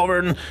you not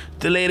covering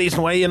the ladies?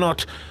 And why are you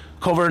not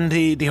covering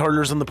the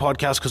hurlers on the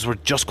podcast?" Because we're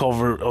just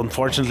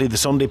unfortunately the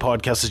Sunday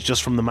podcast is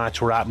just from the match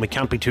we're at, and we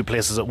can't be 2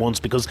 places at once,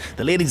 because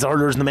the ladies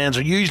hurlers and the men's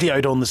are usually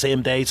out on the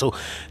same day. So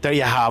there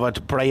you have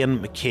it. Brian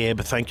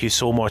McCabe, thank you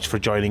so much for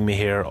joining me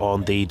here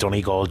on the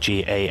Donegal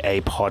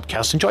GAA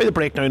podcast. Enjoy the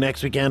break now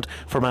next weekend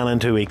for Man in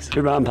 2 weeks.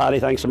 Good man, Paddy,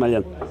 thanks a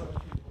million.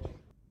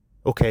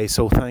 Okay,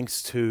 so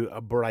thanks to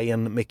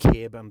Brian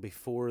McCabe, and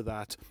before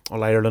that,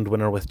 All-Ireland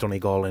winner with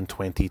Donegal in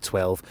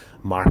 2012,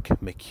 Mark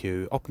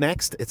McHugh. Up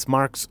next, it's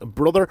Mark's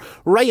brother,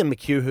 Ryan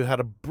McHugh, who had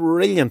a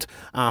brilliant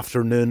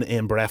afternoon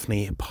in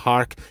Breffni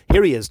Park.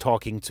 Here he is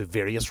talking to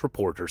various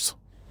reporters.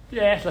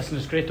 Yeah, listen,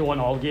 it's great to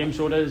win all games,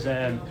 so it is.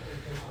 I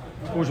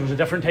suppose it was a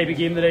different type of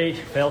game today.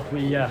 Felt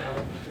we made a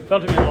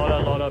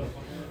lot of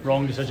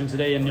wrong decisions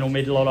today, and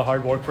made a lot of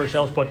hard work for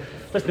ourselves, but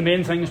that's the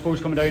main thing I suppose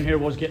coming down here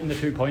was getting the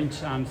 2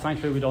 points, and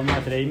thankfully we done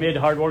that today. Made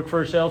hard work for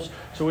ourselves,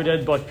 so we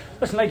did. But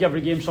listen, like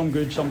every game, some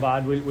good, some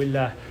bad. We'll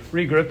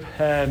regroup,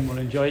 we'll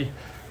enjoy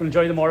we'll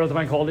enjoy tomorrow, the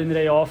bank holiday, the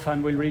day off,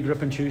 and we'll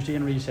regroup on Tuesday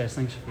and reassess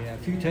things. Yeah, a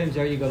few times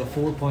there you got a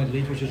 4-point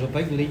lead, which is a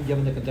big lead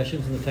given the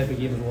conditions and the type of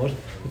game it was,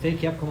 but they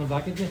kept coming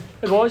back at you.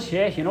 It was,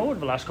 yeah. You know,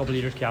 the last couple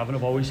of years Cavan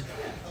have always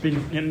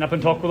been nip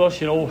and tuck with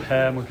us. You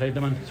know, we played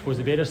them in, I suppose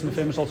they beat us in the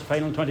famous Ulster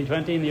final in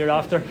 2020, and the year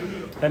after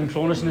then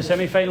Cronus in the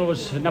semi-final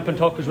was nip and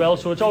tuck as well.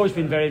 So it's always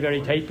been very,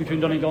 very tight between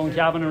Donegal and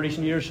Cavan in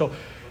recent years. So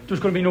there's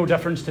going to be no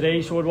difference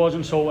today, so it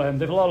wasn't. So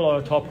they've a lot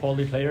of top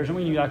quality players, and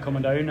we knew that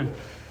coming down, and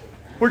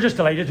we're just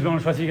delighted, to be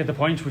honest with you, get the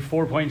points. We've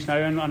 4 points now,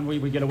 and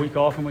we get a week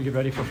off and we get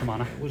ready for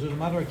Fermanagh. Was it a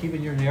matter of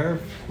keeping your nerve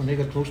when they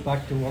got close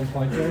back to 1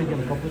 point there again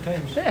a couple of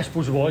times? Yeah, I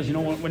suppose it was. You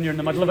know, when you're in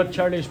the middle of it,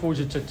 Charlie, I suppose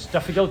it's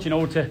difficult, you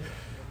know,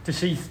 to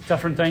see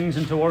different things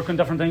and to work on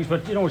different things,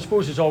 but you know, I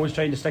suppose it's always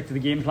trying to stick to the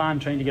game plan,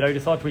 trying to get out. I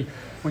thought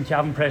when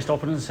Cavan pressed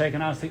up in the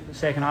second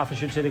half, I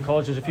should say, they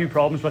caused us a few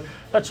problems, but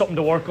that's something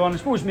to work on. I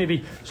suppose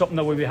maybe something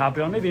that we'll be happy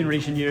on. Maybe in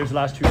recent years, the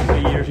last 2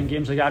 or 3 years in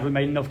games like that, we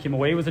might not have came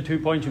away with the 2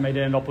 points, we might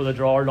end up with a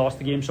draw or lost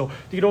the game. So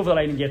to get over the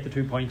line and get the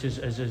 2 points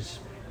is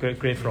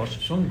great for us.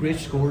 Some great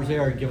scores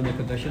there given the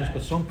conditions,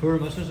 but some poor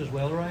misses as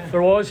well, Ryan.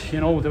 There was, you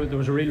know, there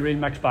was a real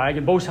mixed bag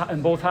in both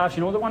halves.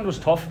 You know, the one was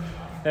tough.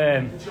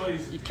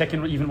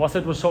 Kicking even with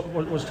it was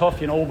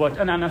tough, you know, but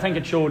and I think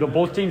it showed on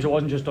both teams. It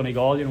wasn't just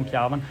Donegal, you know,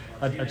 Cavan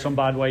had some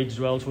bad wides as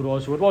well,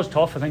 so it was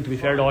tough. I think, to be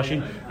fair to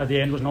Oisin, at the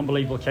end was an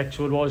unbelievable kick,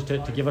 so it was to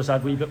give us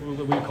that wee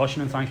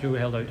cushion, and thankfully we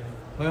held out.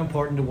 How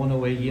important to win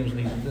away games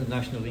in the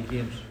National League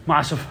games?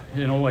 Massive,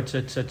 you know,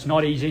 it's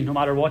not easy, no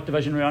matter what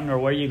division we're in or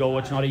where you go.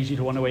 It's not easy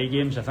to win away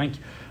games. I think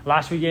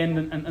last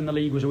weekend in the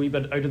league was a wee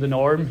bit out of the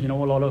norm, you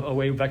know, a lot of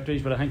away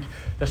victories, but I think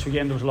this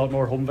weekend there was a lot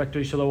more home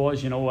victories, so there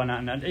was, you know,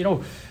 and you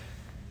know,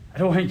 I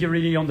don't think you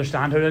really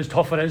understand how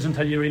tough it is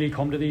until you really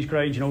come to these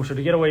grounds, you know. So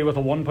to get away with a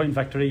 1 point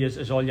victory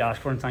is all you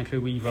ask for, and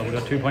thankfully we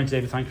got 2 points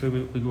today, but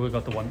thankfully we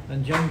got the one.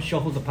 And Jim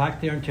shuffled the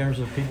pack there in terms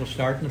of people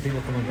starting and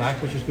people coming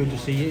back, which is good to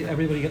see.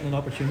 Everybody getting an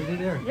opportunity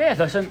there. Yeah,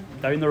 listen,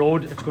 down the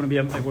road it's going to be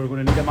we're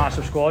going to need a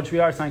massive squad. So we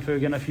are. Thankfully we're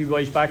getting a few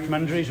boys back from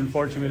injuries.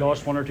 Unfortunately we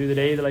lost 1 or 2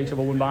 today, the likes of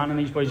Owen Bannon and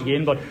these boys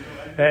again, but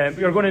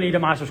you're going to need a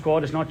massive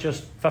squad. It's not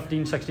just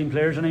 15, 16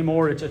 players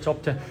anymore. It's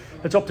up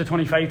to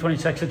 25,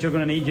 26 that you're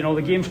going to need. You know,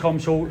 the games come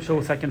so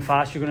thick and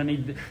fast. You're going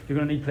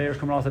to need players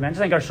coming off the bench.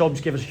 I think our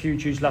subs give us a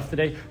huge lift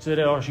today. So they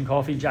did Oisin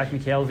Coffey, Jack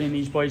McKelvey, and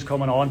these boys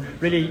coming on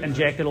really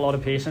injected a lot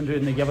of pace into it,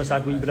 and they give us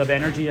that wee bit of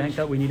energy, I think,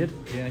 that we needed.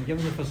 Yeah, and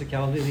given the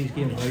physicality of these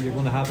games now, you're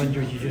going to have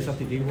injuries. You just have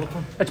to deal with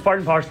them. It's part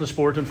and parcel of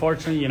sport,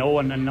 unfortunately, you know,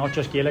 and not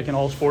just Gaelic and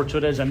all sports. So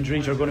it is.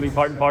 Injuries are going to be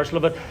part and parcel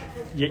of it.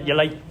 You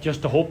like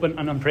just to hope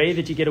and pray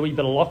that you get a wee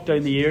bit of luck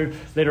down the year,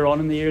 later on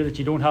in the year, that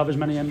you don't have as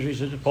many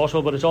injuries as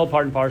possible, but it's all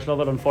part and parcel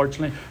of it.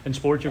 Unfortunately, in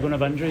sport you're going to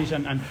have injuries,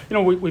 and you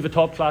know, we've a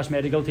top class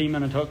medical team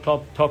and a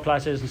top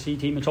class S&C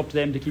team. It's up to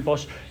them to keep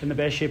us in the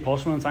best shape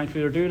possible, and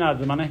thankfully they're doing that at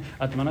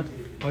the minute.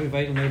 How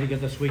vital now to get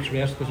this week's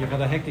rest, because you've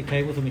had a hectic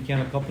time with the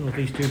McKenna Cup and with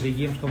these 2 big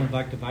games coming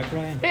back to back,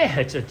 Ryan? Yeah,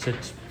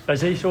 it's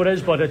busy, so it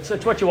is, but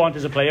it's what you want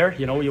as a player.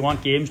 You know, you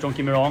want games, don't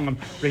get me wrong. I'm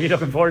really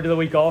looking forward to the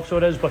week off, so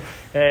it is, but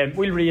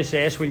we'll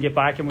reassess, we'll get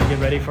back and we'll get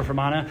ready for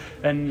Fermanagh.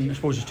 And I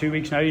suppose it's 2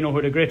 weeks now. You know, we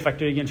had a great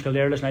victory against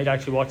Kildare last night. I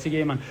actually watched the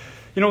game, and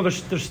you know,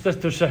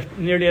 there's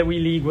nearly a wee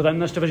league within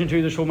this Division 2.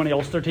 There's so many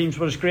Ulster teams,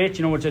 but it's great.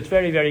 You know, it's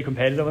very, very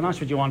competitive, and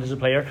that's what you want as a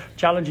player,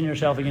 challenging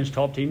yourself against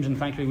top teams, and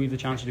thankfully we have the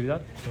chance to do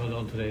that. Well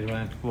done today,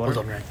 Ryan. Well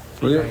done,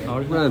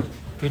 Ryan.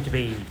 Good to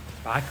be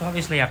back,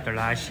 obviously, after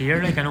last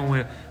year. Like, I know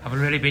we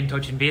haven't really been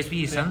touching base with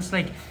you since.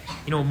 Like,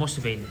 you know, it must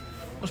have been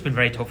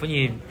very tough when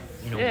you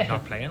know,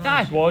 not playing.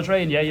 Yeah, it was,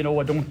 Ryan. Yeah, you know,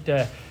 I don't.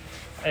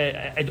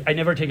 I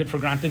never take it for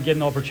granted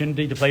getting the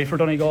opportunity to play for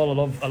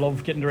Donegal. I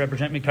love getting to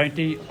represent my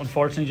county.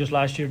 Unfortunately, just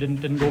last year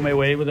didn't go my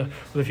way with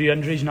a few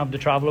injuries and having to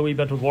travel a wee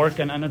bit with work,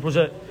 and it was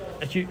a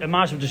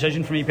massive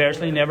decision for me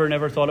personally.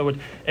 Never thought I would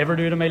ever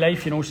do it in my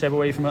life, you know, step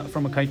away from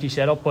a county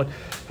setup, but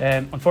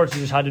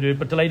unfortunately just had to do it.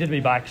 But delighted to be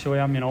back, so I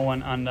am, you know,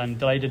 and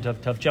delighted to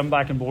have Jim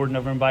back on board and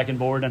everyone back on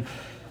board, and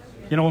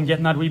you know, I'm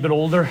getting that wee bit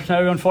older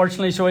now,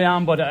 unfortunately, so I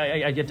am, but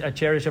I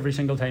cherish every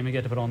single time I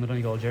get to put on the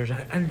Donegal jersey.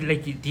 And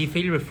like, do you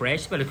feel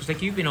refreshed by it? Because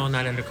like, you've been on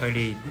that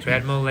inter-county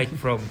treadmill, like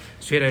from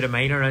straight out of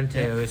minor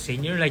into a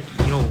senior, like,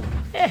 you know.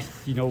 Yeah,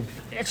 you know,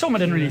 it's something I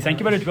didn't really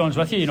think about it, to be honest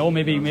with you. You know,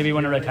 maybe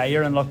when I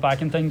retire and look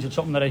back and things, it's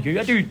something that I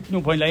do,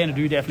 no point lying, I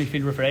do definitely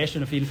feel refreshed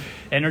and I feel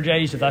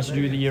energised. If that's to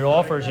do with the year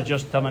off, or is it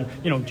just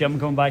you know, Jim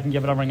coming back and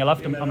giving everything a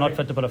lift. I'm not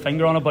fit to put a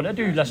finger on it, but I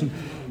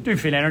do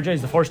feel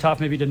energised. The first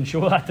half maybe didn't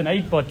show that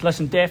tonight, but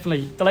listen,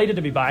 definitely delighted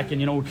to be back,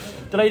 and you know,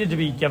 delighted to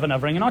be given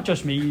everything, and not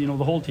just me, you know,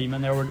 the whole team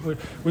in there.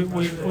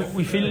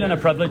 We feel in a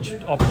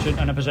privileged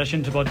opportunity and a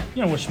position to put,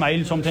 you know, a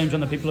smile sometimes on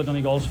the people of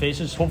Donegal's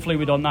faces. Hopefully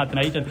we done that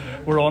tonight, and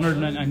we're honoured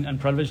and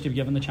privileged to be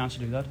given the chance to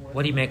do that.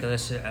 What do you make of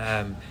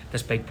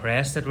this big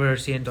press that we're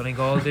seeing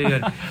Donegal do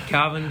and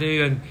Cavan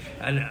do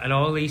and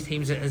all these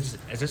teams? Is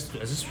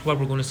this what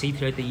we're going to see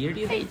throughout the year, do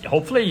you think?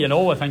 Hopefully, you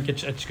know, I think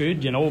it's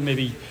good. You know,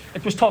 maybe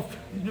it was tough.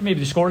 Maybe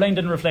the score scoreline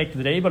didn't reflect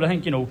the day, but I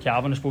think,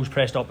 Cavan, I suppose,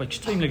 pressed up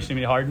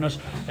extremely hard on us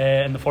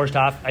in the first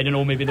half. I don't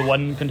know, maybe the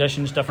wind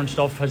conditions, different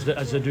stuff has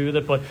to do with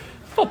it, but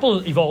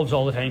football evolves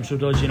all the time, so it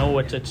does.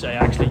 It's I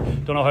actually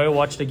don't know how I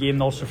watched the game,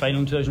 the Ulster final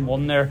in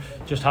 2001 there,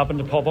 just happened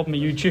to pop up on my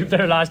YouTube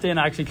there last day, and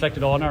I actually clicked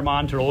it on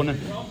Armagh Tyrone, and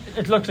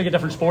it looks like a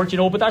different sport,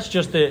 but that's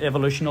just the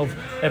evolution of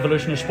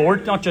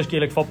sport, not just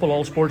Gaelic football.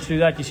 All sports do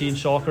that. You see in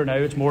soccer now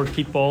it's more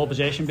keep ball,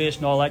 possession based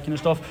and all that kind of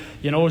stuff,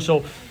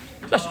 so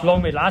just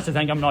long may it last. I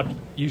think I'm not,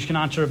 you can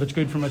answer if it's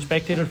good from a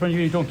spectator's point of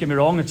view. Don't get me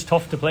wrong, it's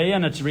tough to play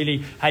and it's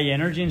really high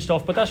energy and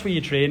stuff, but that's where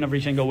you train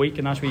every single week,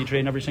 and that's where you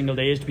train every single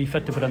day, is to be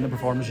fit to put in the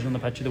performances on the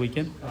pitch of the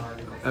weekend.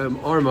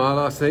 Armagh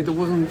last night, there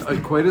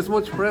wasn't quite as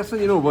much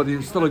pressing, but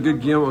it's still a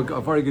good game,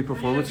 a very good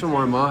performance from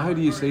Armagh. How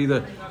do you see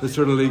the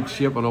sort of league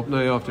shaping up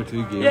now after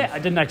 2 games? Yeah, I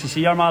didn't actually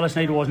see Armagh last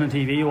night. It wasn't on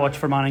TV. I watched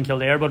Fermanagh and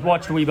Kildare, but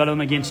watched a wee bit of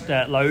them against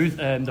Louth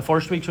the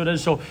first week, so it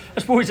is. So I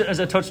suppose, as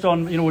I touched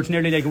on, it's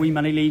nearly like a wee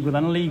mini league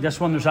within a league. This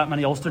one, there's that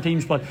many Ulster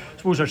teams, but I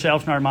suppose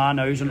ourselves and Armagh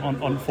now is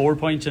on 4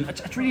 points, and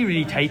it's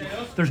really tight.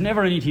 There's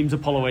never any teams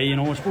that pull away.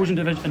 I suppose in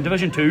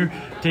Division 2,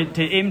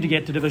 to aim to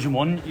get to Division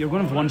 1, you're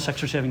going to have won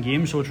 6 or 7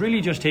 games, so it's really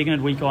just taking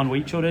it week on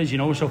week, so it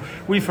is. So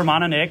we've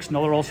Fermanagh next,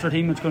 another Ulster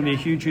team. It's going to be a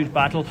huge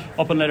battle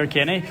up in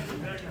Letterkenny.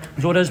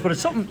 So it is, but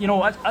it's something,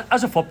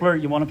 as a footballer,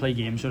 you want to play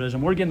games, so it is,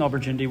 and we're getting the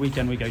opportunity week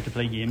in, week out to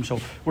play games,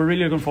 so we're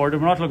really looking forward to it.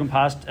 We're not looking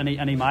past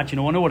any match, I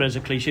know it is a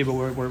cliche, but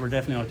we're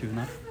definitely not doing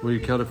that. Well, you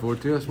can't afford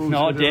to, I suppose.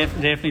 No,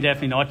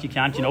 definitely not, you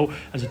can't.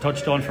 As a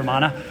touchdown for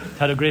Fermanagh,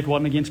 had a great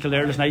one against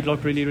Kildare this night,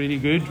 looked really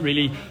good,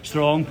 really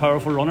strong,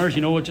 powerful runners,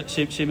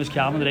 it's same as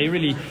Cavan today,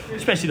 really,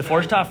 especially the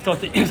first half,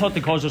 thought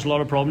they caused us a lot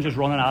of problems just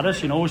running at us,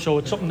 so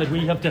it's something that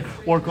we have to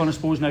work on, I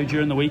suppose, now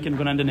during the week and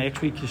going into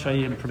next week to try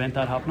and prevent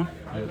that happening.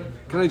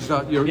 Can I just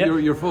ask,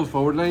 your full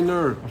forward line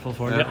there? Our full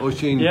forward,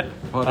 Oisin,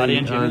 Paddy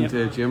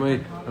and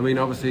Jimmy. I mean,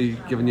 obviously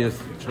giving you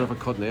a terrific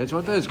cutting edge.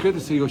 It's great to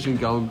see Oisin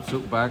going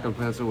back and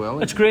playing so well.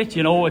 It's great,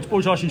 I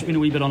suppose Oisin's been a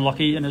wee bit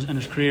unlucky in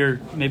his career,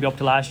 maybe up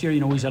to last year.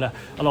 He's had a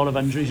lot of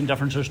injuries and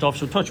different sort of stuff,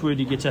 so touch wood,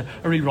 he gets a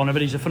real run of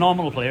it. He's a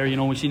phenomenal player,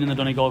 we've seen in the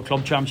Donegal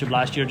Club Championship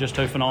last year just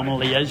how phenomenal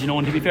he is,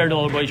 and to be fair to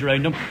all the boys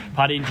around him,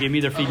 Paddy and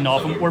Jimmy, they're feeding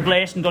off him. We're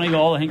blessed in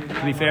Donegal, I think,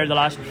 to be fair, the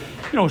last,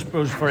 I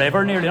suppose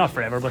forever, nearly, not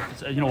forever, but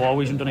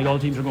always in Donegal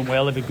teams are going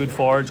well. They've got good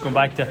forwards, going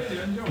back to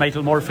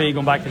Michael Murphy,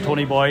 going back to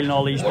Tony Boyle and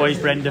all these boys,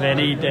 Brendan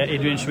Devaney,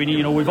 Adrian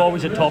Sweeney. We've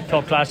always had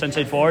top class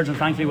inside forwards, and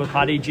thankfully with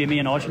Paddy, Jimmy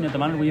and Oisin at the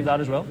minute we have that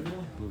as well.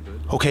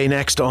 Okay,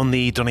 next on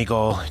the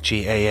Donegal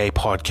GAA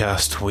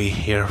podcast, we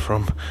hear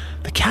from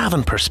the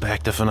Cavan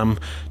perspective, and I'm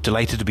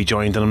delighted to be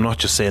joined, and I'm not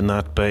just saying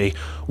that, by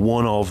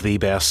one of the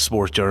best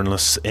sports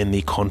journalists in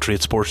the country.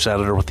 It's sports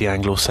editor with the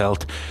Anglo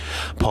Celt,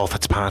 Paul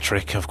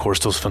Fitzpatrick. Of course,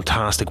 does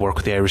fantastic work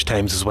with the Irish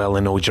Times as well. I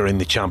know during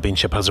the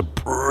championship has a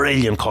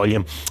brilliant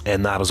column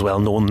in that as well,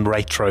 known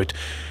right throughout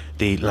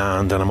the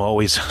land, and I'm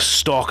always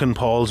stalking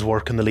Paul's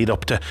work in the lead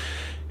up to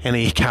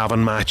any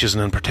Cavan matches,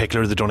 and in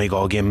particular the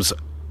Donegal games.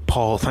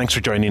 Paul, thanks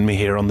for joining me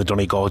here on the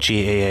Donegal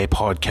GAA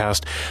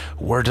podcast.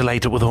 We're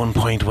delighted with a 1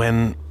 point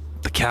win.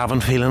 The Cavan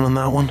feeling on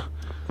that one?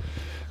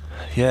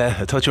 Yeah,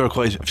 I thought you were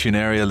quite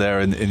funereal there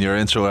in your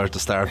intro at the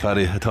start,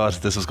 Paddy. I thought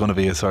this was going to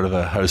be a sort of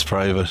a house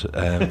private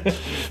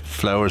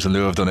flowers in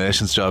lieu of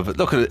donations job. But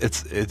look,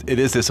 it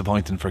is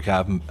disappointing for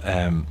Cavan,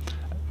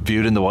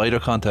 viewed in the wider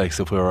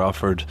context. If we were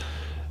offered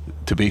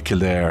to beat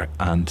Kildare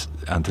and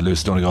to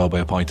lose Donegal by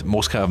a point,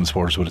 most Cavan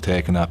supporters would have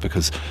taken that,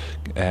 because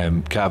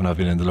Cavan have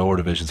been in the lower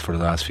divisions for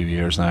the last few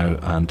years now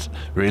and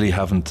really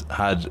haven't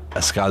had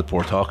a scalp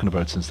worth talking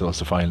about since the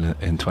Ulster final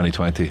in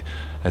 2020.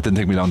 I didn't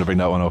take me long to bring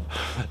that one up,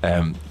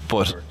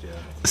 but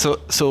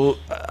so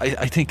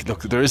I think,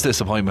 look, there is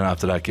disappointment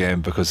after that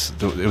game, because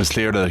it was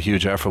clear that a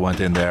huge effort went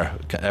in there.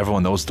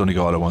 Everyone knows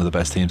Donegal are one of the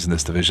best teams in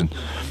this division,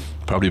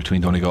 probably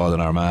between Donegal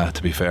and Armagh,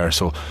 to be fair.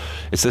 So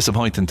it's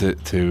disappointing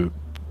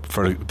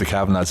for the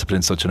Cavan lads to put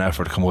in such an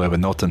effort to come away with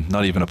nothing,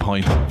 not even a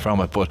point from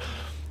it. But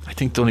I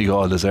think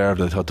Donegal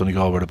deserved it. I thought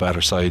Donegal were the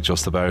better side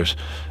just about,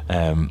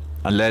 and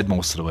led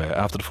most of the way.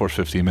 After the first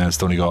 15 minutes,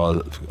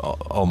 Donegal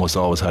almost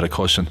always had a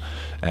cushion,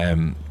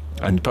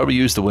 and probably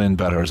used the win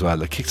better as well.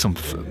 They kicked some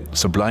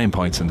sublime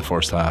points in the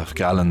first half.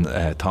 Gallen,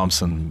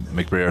 Thompson,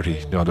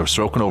 McBrearty, they were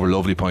stroking over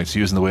lovely points,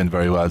 using the win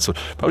very well. So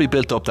probably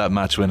built up that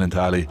match winning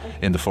tally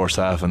in the first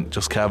half, and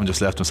just Cavan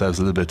just left themselves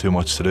a little bit too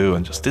much to do,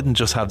 and just didn't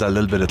have that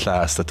little bit of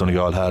class that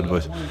Donegal had.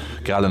 But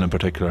Gallen in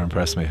particular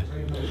impressed me.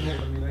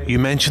 You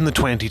mentioned the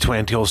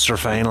 2020 Ulster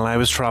final. I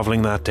was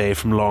travelling that day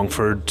from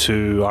Longford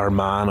to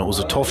Armagh, and it was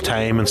a tough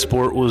time, and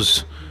sport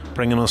was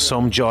bringing us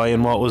some joy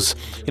in what was,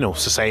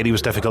 society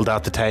was difficult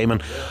at the time,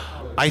 and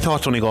I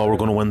thought Donegal were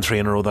going to win 3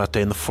 in a row that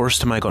day, and the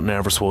first time I got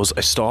nervous was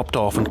I stopped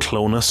off in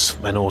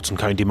Clonus. I know it's in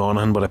County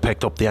Monaghan, but I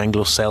picked up the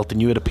Anglo Celt,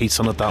 and you had a piece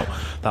on it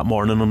that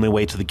morning on my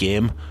way to the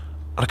game,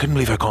 and I couldn't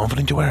believe how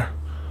confident you were.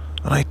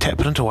 And I typed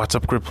it into a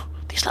WhatsApp group.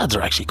 These lads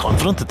are actually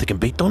confident that they can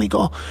beat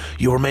Donegal.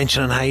 You were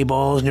mentioning high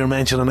balls and you were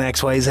mentioning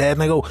XYZ,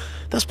 and I go,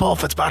 this Paul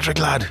Fitzpatrick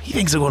lad, he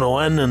thinks they're going to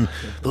win. And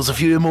there's a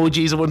few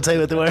emojis at one time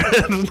that they were.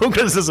 There's no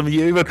criticism of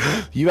you, but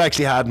you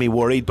actually had me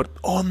worried. But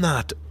on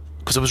that,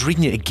 because I was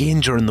reading you again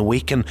during the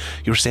week, and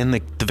you were saying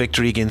like the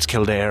victory against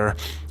Kildare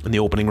in the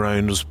opening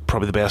round was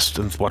probably the best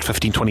in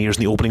 15-20 years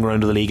in the opening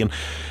round of the league. And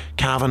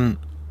Cavan,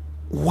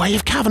 why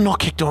have Cavan not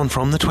kicked on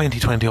from the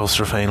 2020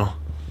 Ulster final?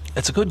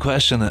 It's a good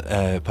question,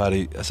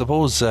 Paddy. I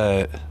suppose.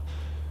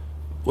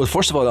 Well,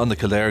 first of all, on the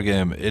Kildare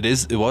game,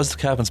 it was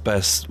Cavan's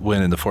best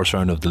win in the first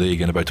round of the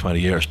league in about 20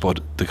 years. But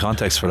the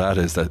context for that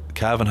is that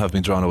Cavan have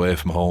been drawn away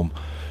from home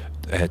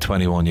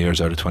 21 years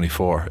out of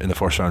 24 in the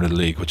first round of the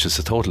league, which is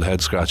a total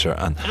head scratcher.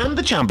 And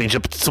the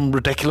championship, it's some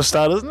ridiculous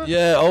stat, isn't it?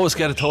 Yeah, always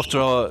get a tough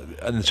draw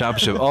in the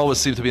championship. Always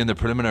seem to be in the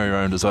preliminary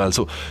round as well.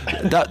 So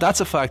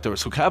that's a factor.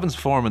 So Cavan's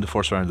form in the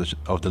first round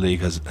of the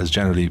league has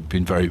generally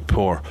been very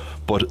poor.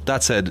 But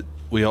that said,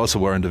 we also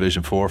were in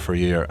Division 4 for a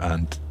year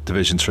and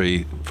Division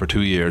 3 for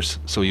 2 years,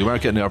 so you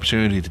weren't getting the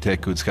opportunity to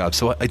take good scalps.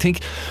 So I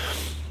think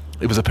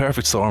it was a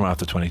perfect storm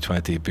after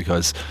 2020,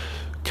 because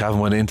Cavan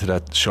went into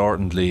that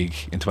shortened league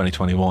in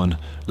 2021,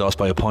 lost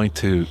by a point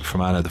to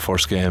Fermanagh the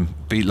first game,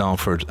 beat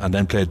Longford, and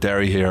then played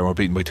Derry here and were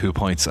beaten by 2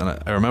 points. And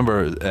I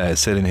remember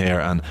sitting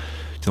here, and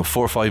 4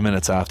 or 5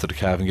 minutes after the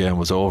Cavan game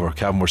was over,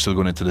 Cavan were still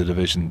going into the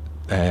Division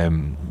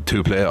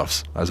 2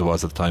 playoffs as it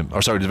was at the time,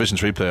 or sorry, Division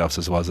 3 playoffs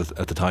as it was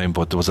at the time,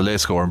 but there was a late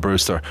score in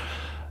Brewster.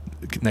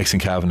 Next thing,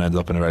 Cavan ended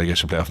up in a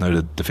relegation playoff. Now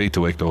the defeat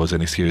to Wicklow was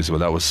inexcusable,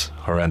 that was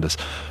horrendous,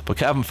 but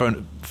Cavan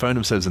found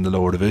themselves in the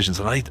lower divisions,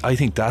 and I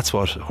think that's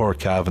what hurt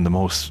Cavan the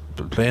most.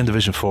 Playing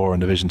Division 4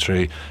 and Division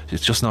 3,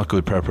 it's just not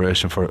good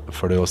preparation for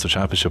the Ulster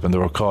Championship, and they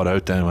were caught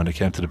out then when it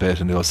came to the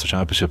bit in the Ulster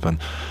Championship. And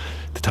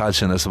the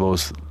Tailteann, I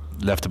suppose,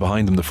 left it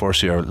behind them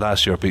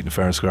last year beating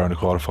Fair and Square in the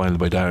quarter-final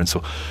by Down.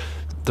 So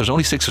there's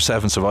only 6 or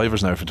 7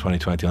 survivors now from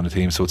 2020 on the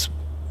team, so it's,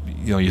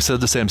 you still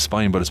have the same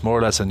spine, but it's more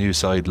or less a new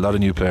side, a lot of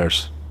new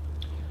players.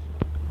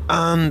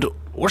 And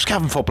where's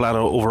Cavan football at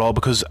overall?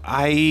 Because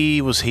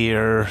I was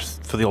here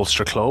for the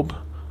Ulster Club.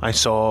 I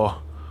saw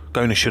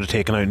Gowna should have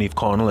taken out Niamh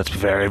Connell. Let's be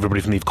fair,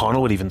 everybody from Niamh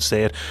Connell would even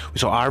say it. We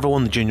saw Arva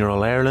won the Junior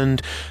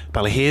All-Ireland.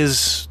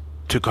 Ballyhaise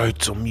took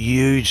out some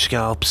huge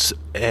scalps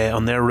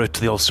on their route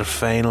to the Ulster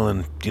final,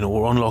 and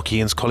were unlucky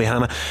against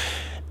Cullyhanna.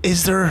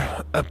 Is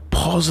there a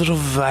positive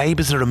vibe?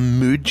 Is there a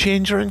mood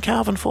changer in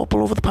Cavan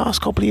football over the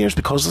past couple of years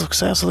because of the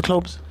success of the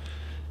clubs?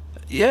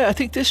 Yeah, I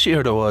think this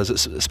year there was,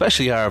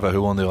 especially Arva,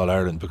 who won the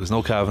All-Ireland, because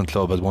no Cavan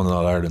club had won an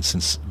All-Ireland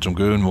since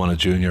Drumgoon won a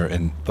junior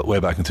way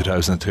back in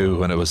 2002,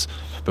 when it was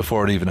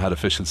before it even had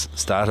official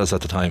status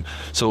at the time.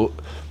 So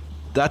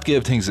that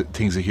gave things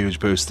a huge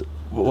boost.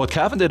 What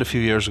Cavan did a few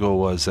years ago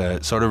was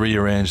sort of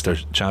rearrange their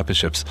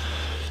championships,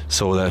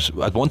 so that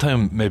at one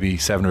time, maybe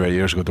 7 or 8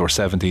 years ago, there were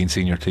 17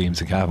 senior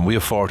teams in Cavan. We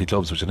have 40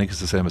 clubs, which I think is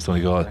the same as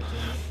Donegal.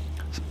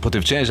 But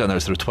they've changed that now,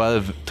 so there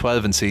are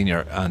 12 in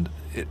senior, and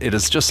it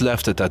has just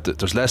left it that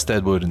there's less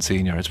deadwood in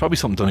senior. It's probably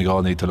something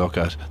Donegal need to look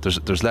at.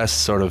 There's less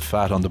sort of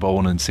fat on the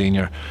bone in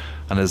senior,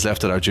 and it's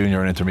left that our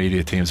junior and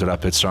intermediate teams are that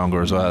bit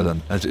stronger as well.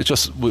 And it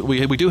just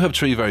we do have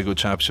 3 very good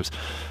championships,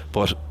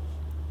 but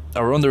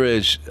our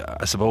underage,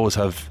 I suppose,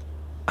 have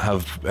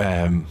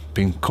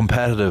been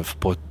competitive,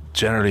 but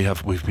generally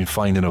we've been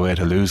finding a way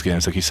to lose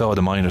games. Like you saw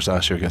the minors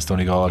last year against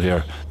Donegal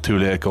here, 2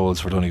 late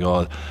goals for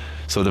Donegal,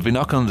 so they've been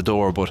knocking on the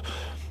door. But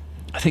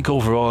I think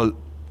overall,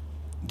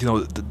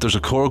 there's a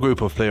core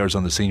group of players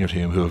on the senior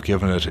team who have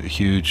given it a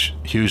huge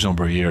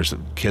number of years.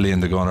 Killian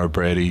the Gunner,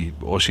 Brady,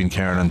 Oisin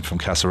Kernan from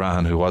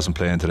Castlerahan, who wasn't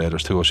playing today.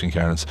 There's 2 Oisin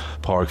Kernans: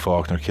 Pádraig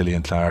Faulkner,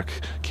 Killian Clark,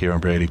 Kieran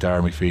Brady,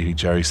 Darren McPhee,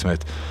 Jerry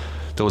Smith.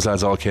 Those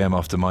lads all came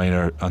off the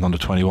minor and under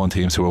 21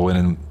 teams who were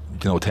winning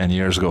 10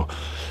 years ago.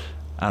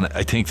 And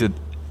I think that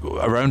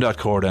around that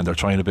core then they're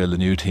trying to build a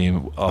new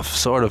team of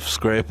sort of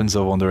scrapings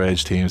of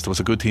underage teams. There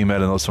was a good team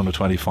out in Ulster under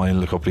 20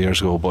 final a couple of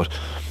years ago, but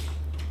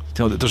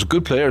there's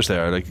good players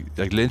there. Like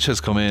Lynch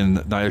has come in,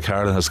 Niall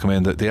Carlin has come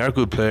in. They are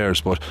good players,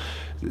 but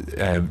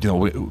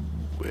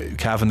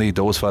Cavan need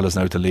those fellas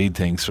now to lead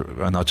things,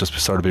 and not just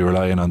sort of be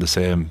relying on the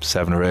same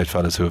 7 or 8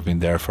 fellas who have been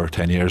there for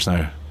 10 years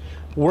now.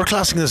 We're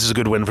classing this as a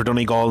good win for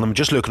Donegal. I'm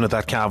just looking at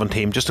that Cavan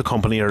team, just to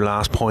accompany your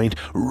last point.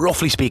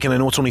 Roughly speaking, I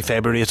know it's only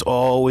February, it's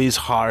always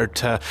hard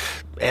to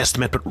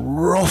estimate, but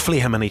roughly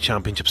how many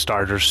championship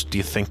starters do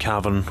you think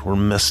Cavan were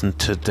missing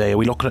today? Are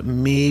we looking at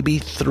maybe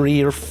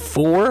 3 or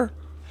 4?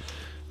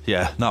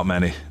 Yeah, not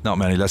many.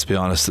 Let's be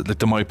honest.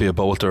 There might be a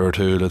bolter or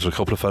 2. There's a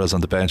couple of fellas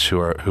on the bench who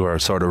are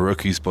sort of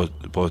rookies, but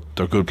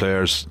they're good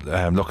players.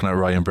 Looking at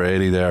Ryan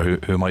Brady there,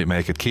 who might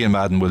make it. Cian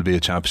Madden will be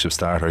a championship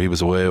starter. He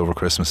was away over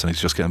Christmas and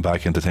he's just getting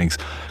back into things.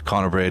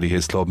 Conor Brady,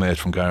 his clubmate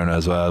from Gowna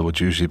as well, would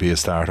usually be a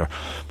starter.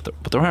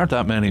 But there aren't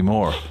that many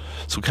more.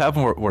 So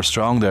Cavan were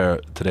strong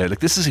there today. Like,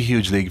 this is a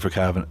huge league for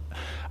Cavan,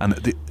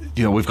 and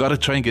we've got to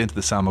try and get into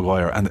the Sam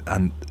Maguire.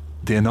 And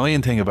the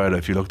annoying thing about it,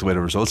 if you look the way the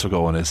results are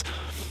going, is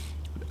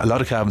a lot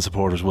of Cavan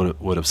supporters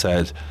would have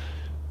said,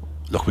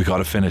 look, we got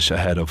to finish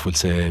ahead of, we'll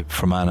say,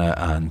 Fermanagh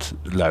and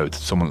Louth,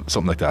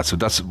 something like that. So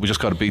we just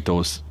got to beat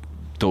those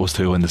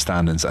 2 in the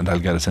standings, and that'll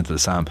get us into the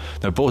Sam.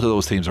 Now both of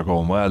those teams are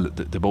going well.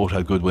 They both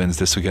had good wins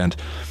this weekend.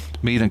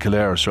 Meath and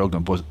Kildare are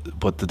struggling,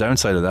 but the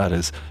downside of that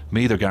is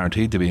Meath are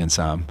guaranteed to be in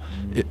Sam.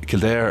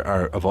 Kildare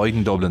are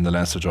avoiding Dublin the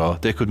Leinster draw.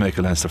 They could make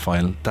a Leinster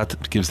final.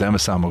 That gives them a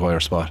Sam Maguire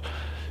spot.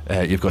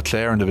 You've got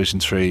Clare in Division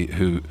 3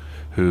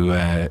 who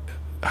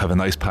have a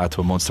nice path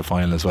to a Munster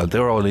final as well.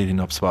 They're all leading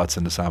up spots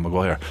in the Sam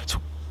Maguire. So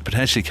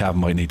potentially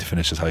Cavan might need to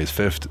finish as high as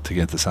 5th to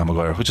get into Sam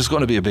Maguire, which is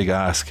going to be a big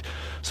ask.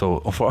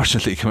 So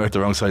unfortunately, come out the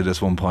wrong side of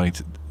this 1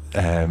 point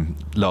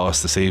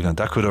loss this evening.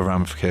 That could have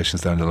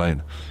ramifications down the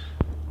line.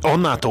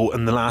 On that though,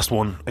 in the last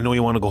one, I know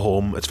you want to go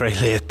home. It's very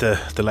late.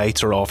 The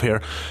lights are off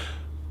here.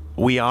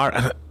 We are.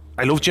 And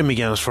I love Jim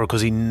McGuinness for it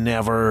because he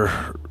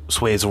never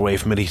sways away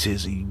from it. He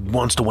says he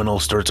wants to win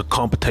Ulster. It's a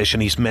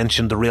competition. He's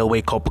mentioned the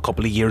Railway Cup a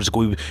couple of years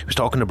ago. He was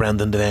talking to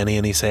Brendan Devaney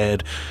and he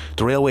said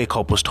the Railway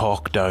Cup was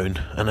talked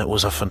down and it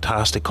was a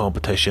fantastic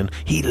competition.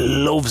 He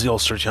loves the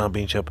Ulster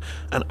Championship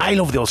and I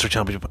love the Ulster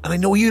Championship and I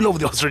know you love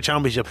the Ulster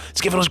Championship. It's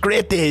given us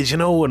great days, you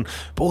know, and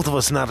both of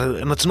us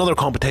and it's another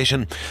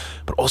competition.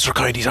 But Ulster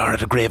counties are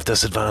at a grave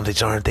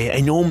disadvantage, aren't they?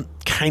 I know I'm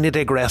kind of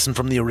digressing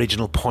from the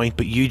original point,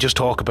 but you just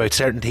talk about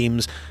certain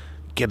teams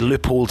get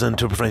loopholes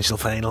into a provincial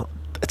final.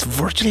 It's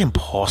virtually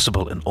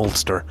impossible in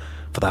Ulster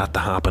for that to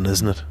happen,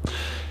 isn't it?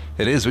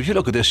 It is. If you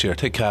look at this year,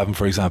 take Cavan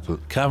for example.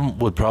 Cavan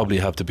would probably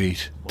have to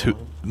beat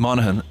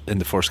Monaghan in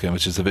the first game,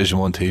 which is the Division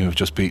 1 team who've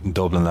just beaten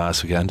Dublin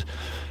last weekend.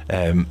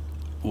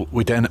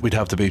 We'd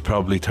have to beat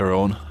probably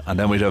Tyrone, and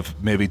then we'd have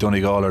maybe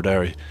Donegal or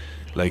Derry,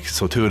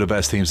 so two of the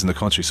best teams in the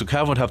country. So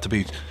Cavan would have to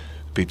beat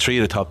 3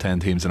 of the top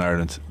 10 teams in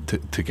Ireland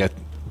to get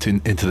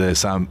into the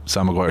Sam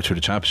Maguire through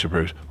the championship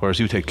route, whereas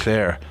you take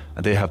Clare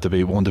and they have to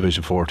be one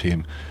Division 4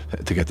 team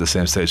to get to the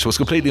same stage. So it's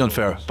completely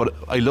unfair. But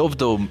I love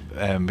though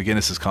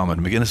McGuinness's comment.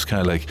 McGuinness is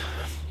kind of like,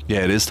 yeah,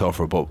 it is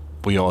tougher, but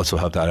we also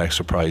have that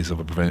extra prize of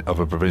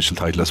a provincial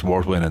title that's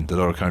worth winning that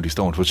other counties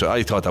don't, which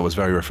I thought that was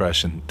very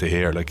refreshing to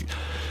hear.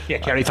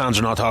 Kerry fans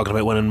are not talking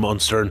about winning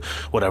Munster and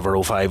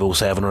whatever 05,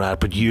 07 or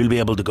that, but you'll be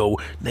able to go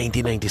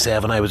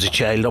 1997 I was a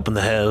child up in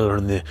the hill or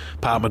in the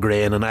Pat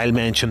McGrain, and I'll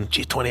mention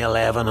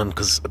 2011 and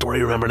because I don't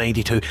really remember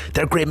 92.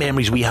 They're great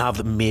memories we have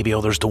that maybe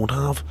others don't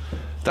have.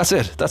 That's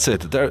it.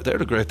 They're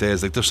the great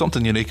days. There's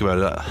something unique about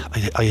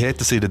it. I hate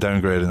to see the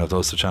downgrading of the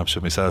Ulster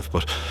Championship myself,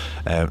 but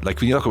when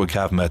you look at when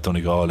Cavan met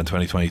Donegal in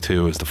 2022,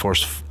 it was the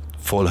first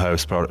full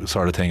house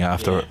sort of thing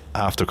after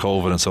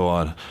COVID and so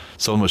on.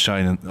 Sun was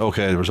shining.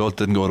 Okay, the result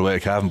didn't go the way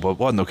of Cavan, but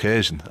what an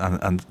occasion!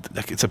 And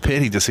it's a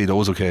pity to see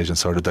those occasions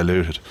sort of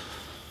diluted.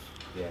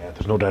 Yeah,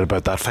 there's no doubt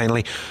about that.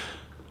 Finally,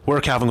 where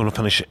are Cavan going to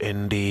finish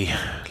in the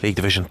League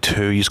Division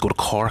 2? You just go to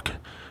Cork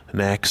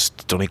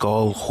next,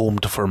 Donegal home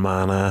to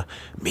Fermanagh.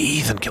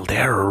 Meath and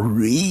Kildare are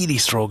really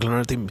struggling,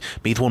 aren't they?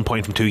 Meath 1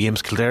 point from 2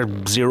 games, Kildare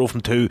 0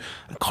 from 2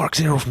 and Cork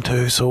 0 from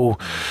 2, so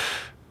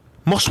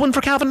must win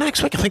for Cavan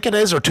next week. I think it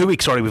is, or 2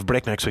 weeks, sorry, we've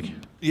break next week.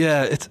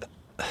 Yeah,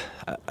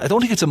 I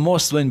don't think it's a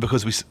must win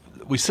because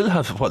we still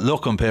have what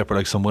look on paper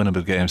like some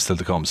winnable games still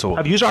to come. So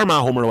have you used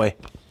Armagh home or away?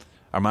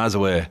 Armagh's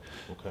away.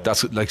 Okay.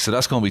 That's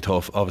going to be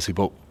tough obviously,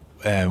 but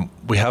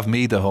we have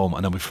Meath at home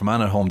and then we have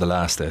Fermanagh at home the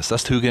last day, so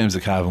that's 2 games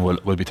that Cavan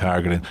will be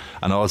targeting,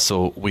 and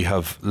also we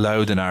have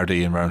Louth and RD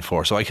in round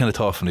 4, so I kind of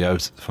thought from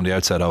the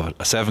outset of it,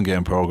 a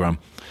 7-game programme,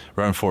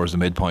 round 4 is the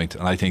midpoint,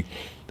 and I think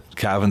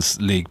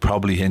Cavan's league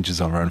probably hinges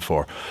on round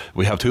 4.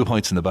 We have 2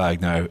 points in the bag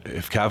now.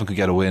 If Cavan could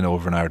get a win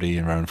over an RD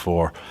in round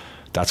 4,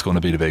 that's going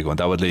to be the big one.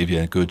 That would leave you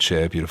in good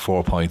shape. You have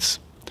 4 points.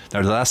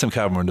 Now the last time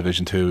Cavan were in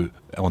Division 2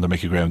 under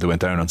Mickey Graham, they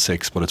went down on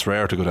 6, but it's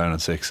rare to go down on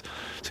 6,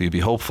 so you'd be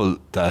hopeful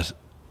that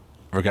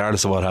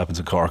regardless of what happens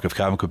in Cork, if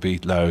Cavan could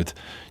beat Louth,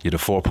 you'd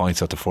have 4 points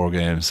after 4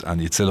 games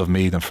and you'd still have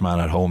Meath and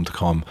Fermanagh at home to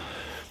come.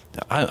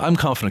 I'm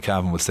confident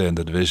Cavan will stay in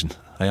the division.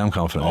 I am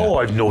confident.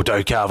 I've no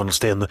doubt Cavan will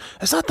stay in the...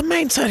 Is that the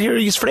mindset here?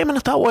 He's framing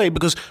it that way,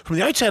 because from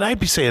the outside I'd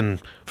be saying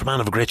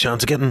Fermanagh have a great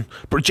chance of getting...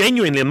 But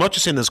genuinely, I'm not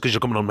just saying this because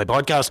you're coming on my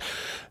podcast.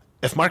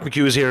 If Mark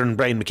McHugh was here and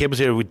Brian McCabe was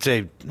here, we'd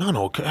say,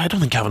 no, I don't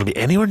think Cavan will be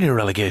anywhere near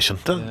relegation.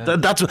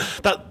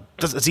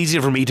 It's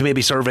easier for me to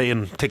maybe survey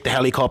and take the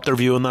helicopter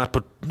view on that,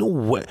 but no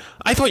way.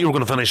 I thought you were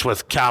going to finish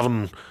with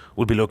Cavan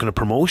would be looking at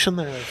promotion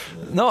there.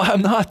 No,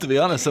 I'm not, to be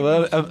honest.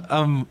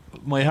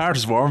 My heart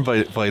is warmed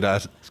by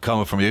that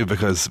comment from you,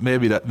 because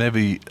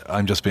maybe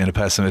I'm just being a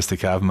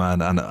pessimistic Cavan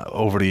man, and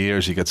over the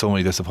years you get so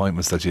many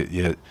disappointments that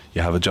you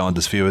have a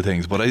jaundiced view of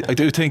things. But I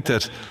do think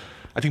that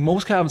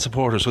most Cavan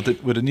supporters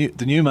with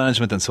the new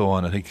management and so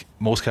on, I think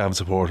most Cavan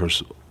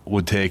supporters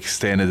would take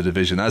staying in the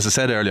division. As I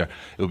said earlier,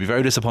 it would be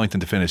very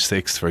disappointing to finish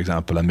 6th, for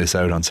example, and miss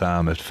out on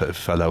Sam if it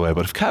fell that way.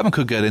 But if Cavan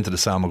could get into the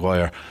Sam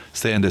Maguire,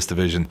 stay in this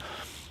division,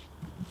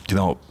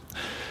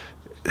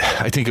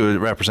 I think it would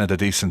represent a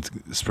decent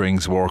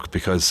spring's work,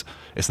 because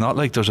it's not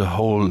like there's a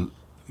whole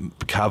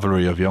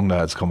cavalry of young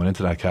lads coming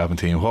into that Cavan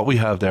team. What we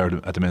have there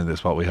at the minute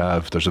is what we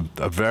have. There's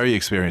a very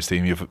experienced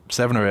team. You have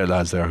 7 or 8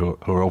 lads there who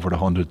are over the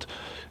 100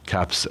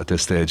 caps at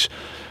this stage.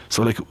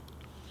 So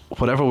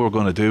whatever we're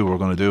going to do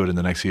it in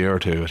the next year or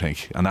 2, I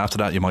think. And after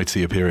that, you might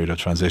see a period of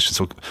transition.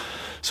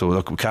 So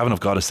look, Cavan have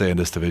got to stay in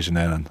this division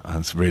then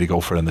and really go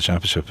for it in the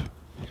championship.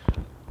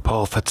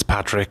 Paul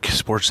Fitzpatrick,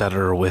 sports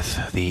editor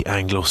with the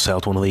Anglo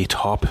Celt, one of the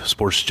top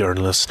sports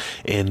journalists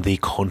in the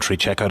country.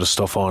 Check out his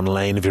stuff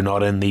online if you're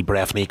not in the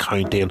Breffni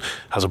county, and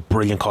has a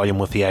brilliant column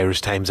with the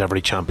Irish Times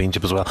every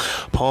championship as well.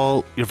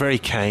 Paul, you're very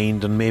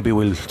kind, and maybe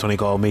we'll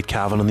Donegal meet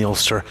Cavan in the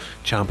Ulster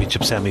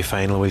Championship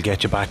semi-final. We'll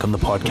get you back on the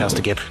podcast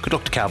again. Good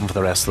luck to Cavan for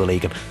the rest of the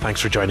league, and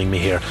thanks for joining me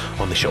here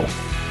on the show.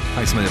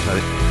 Thanks a million,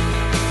 Paddy.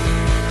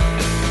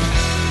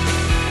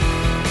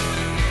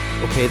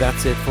 Okay,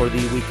 that's it for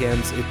the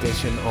weekend's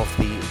edition of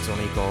the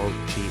Donegal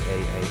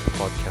GAA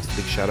podcast. A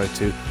big shout out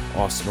to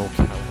Austin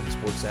O'Callaghan,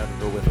 sports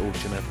editor with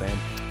Ocean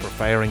FM, for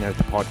firing out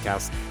the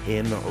podcast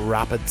in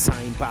rapid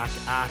time. Back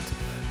at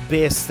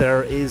base,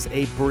 there is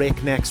a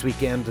break next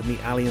weekend in the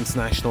Allianz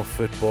National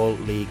Football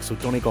League, so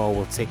Donegal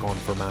will take on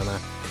Fermanagh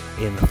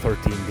in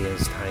 13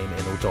 days time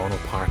in O'Donnell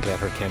Park,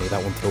 Letterkenny.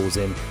 That one throws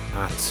in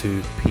at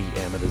 2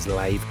 p.m. It is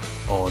live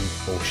on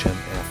Ocean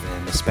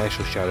FM. A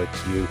special shout out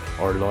to you,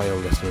 our loyal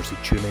listeners who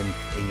tune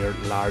in your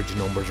large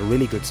numbers. A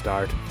really good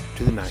start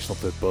to the National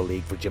Football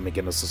League for Jim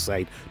McGuinness'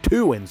 side.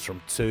 2 wins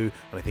from 2,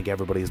 and I think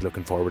everybody is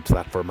looking forward to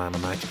that Fermanagh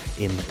match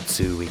in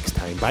 2 weeks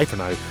time. Bye for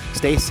now,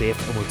 stay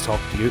safe, and we'll talk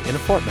to you in a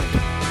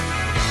fortnight.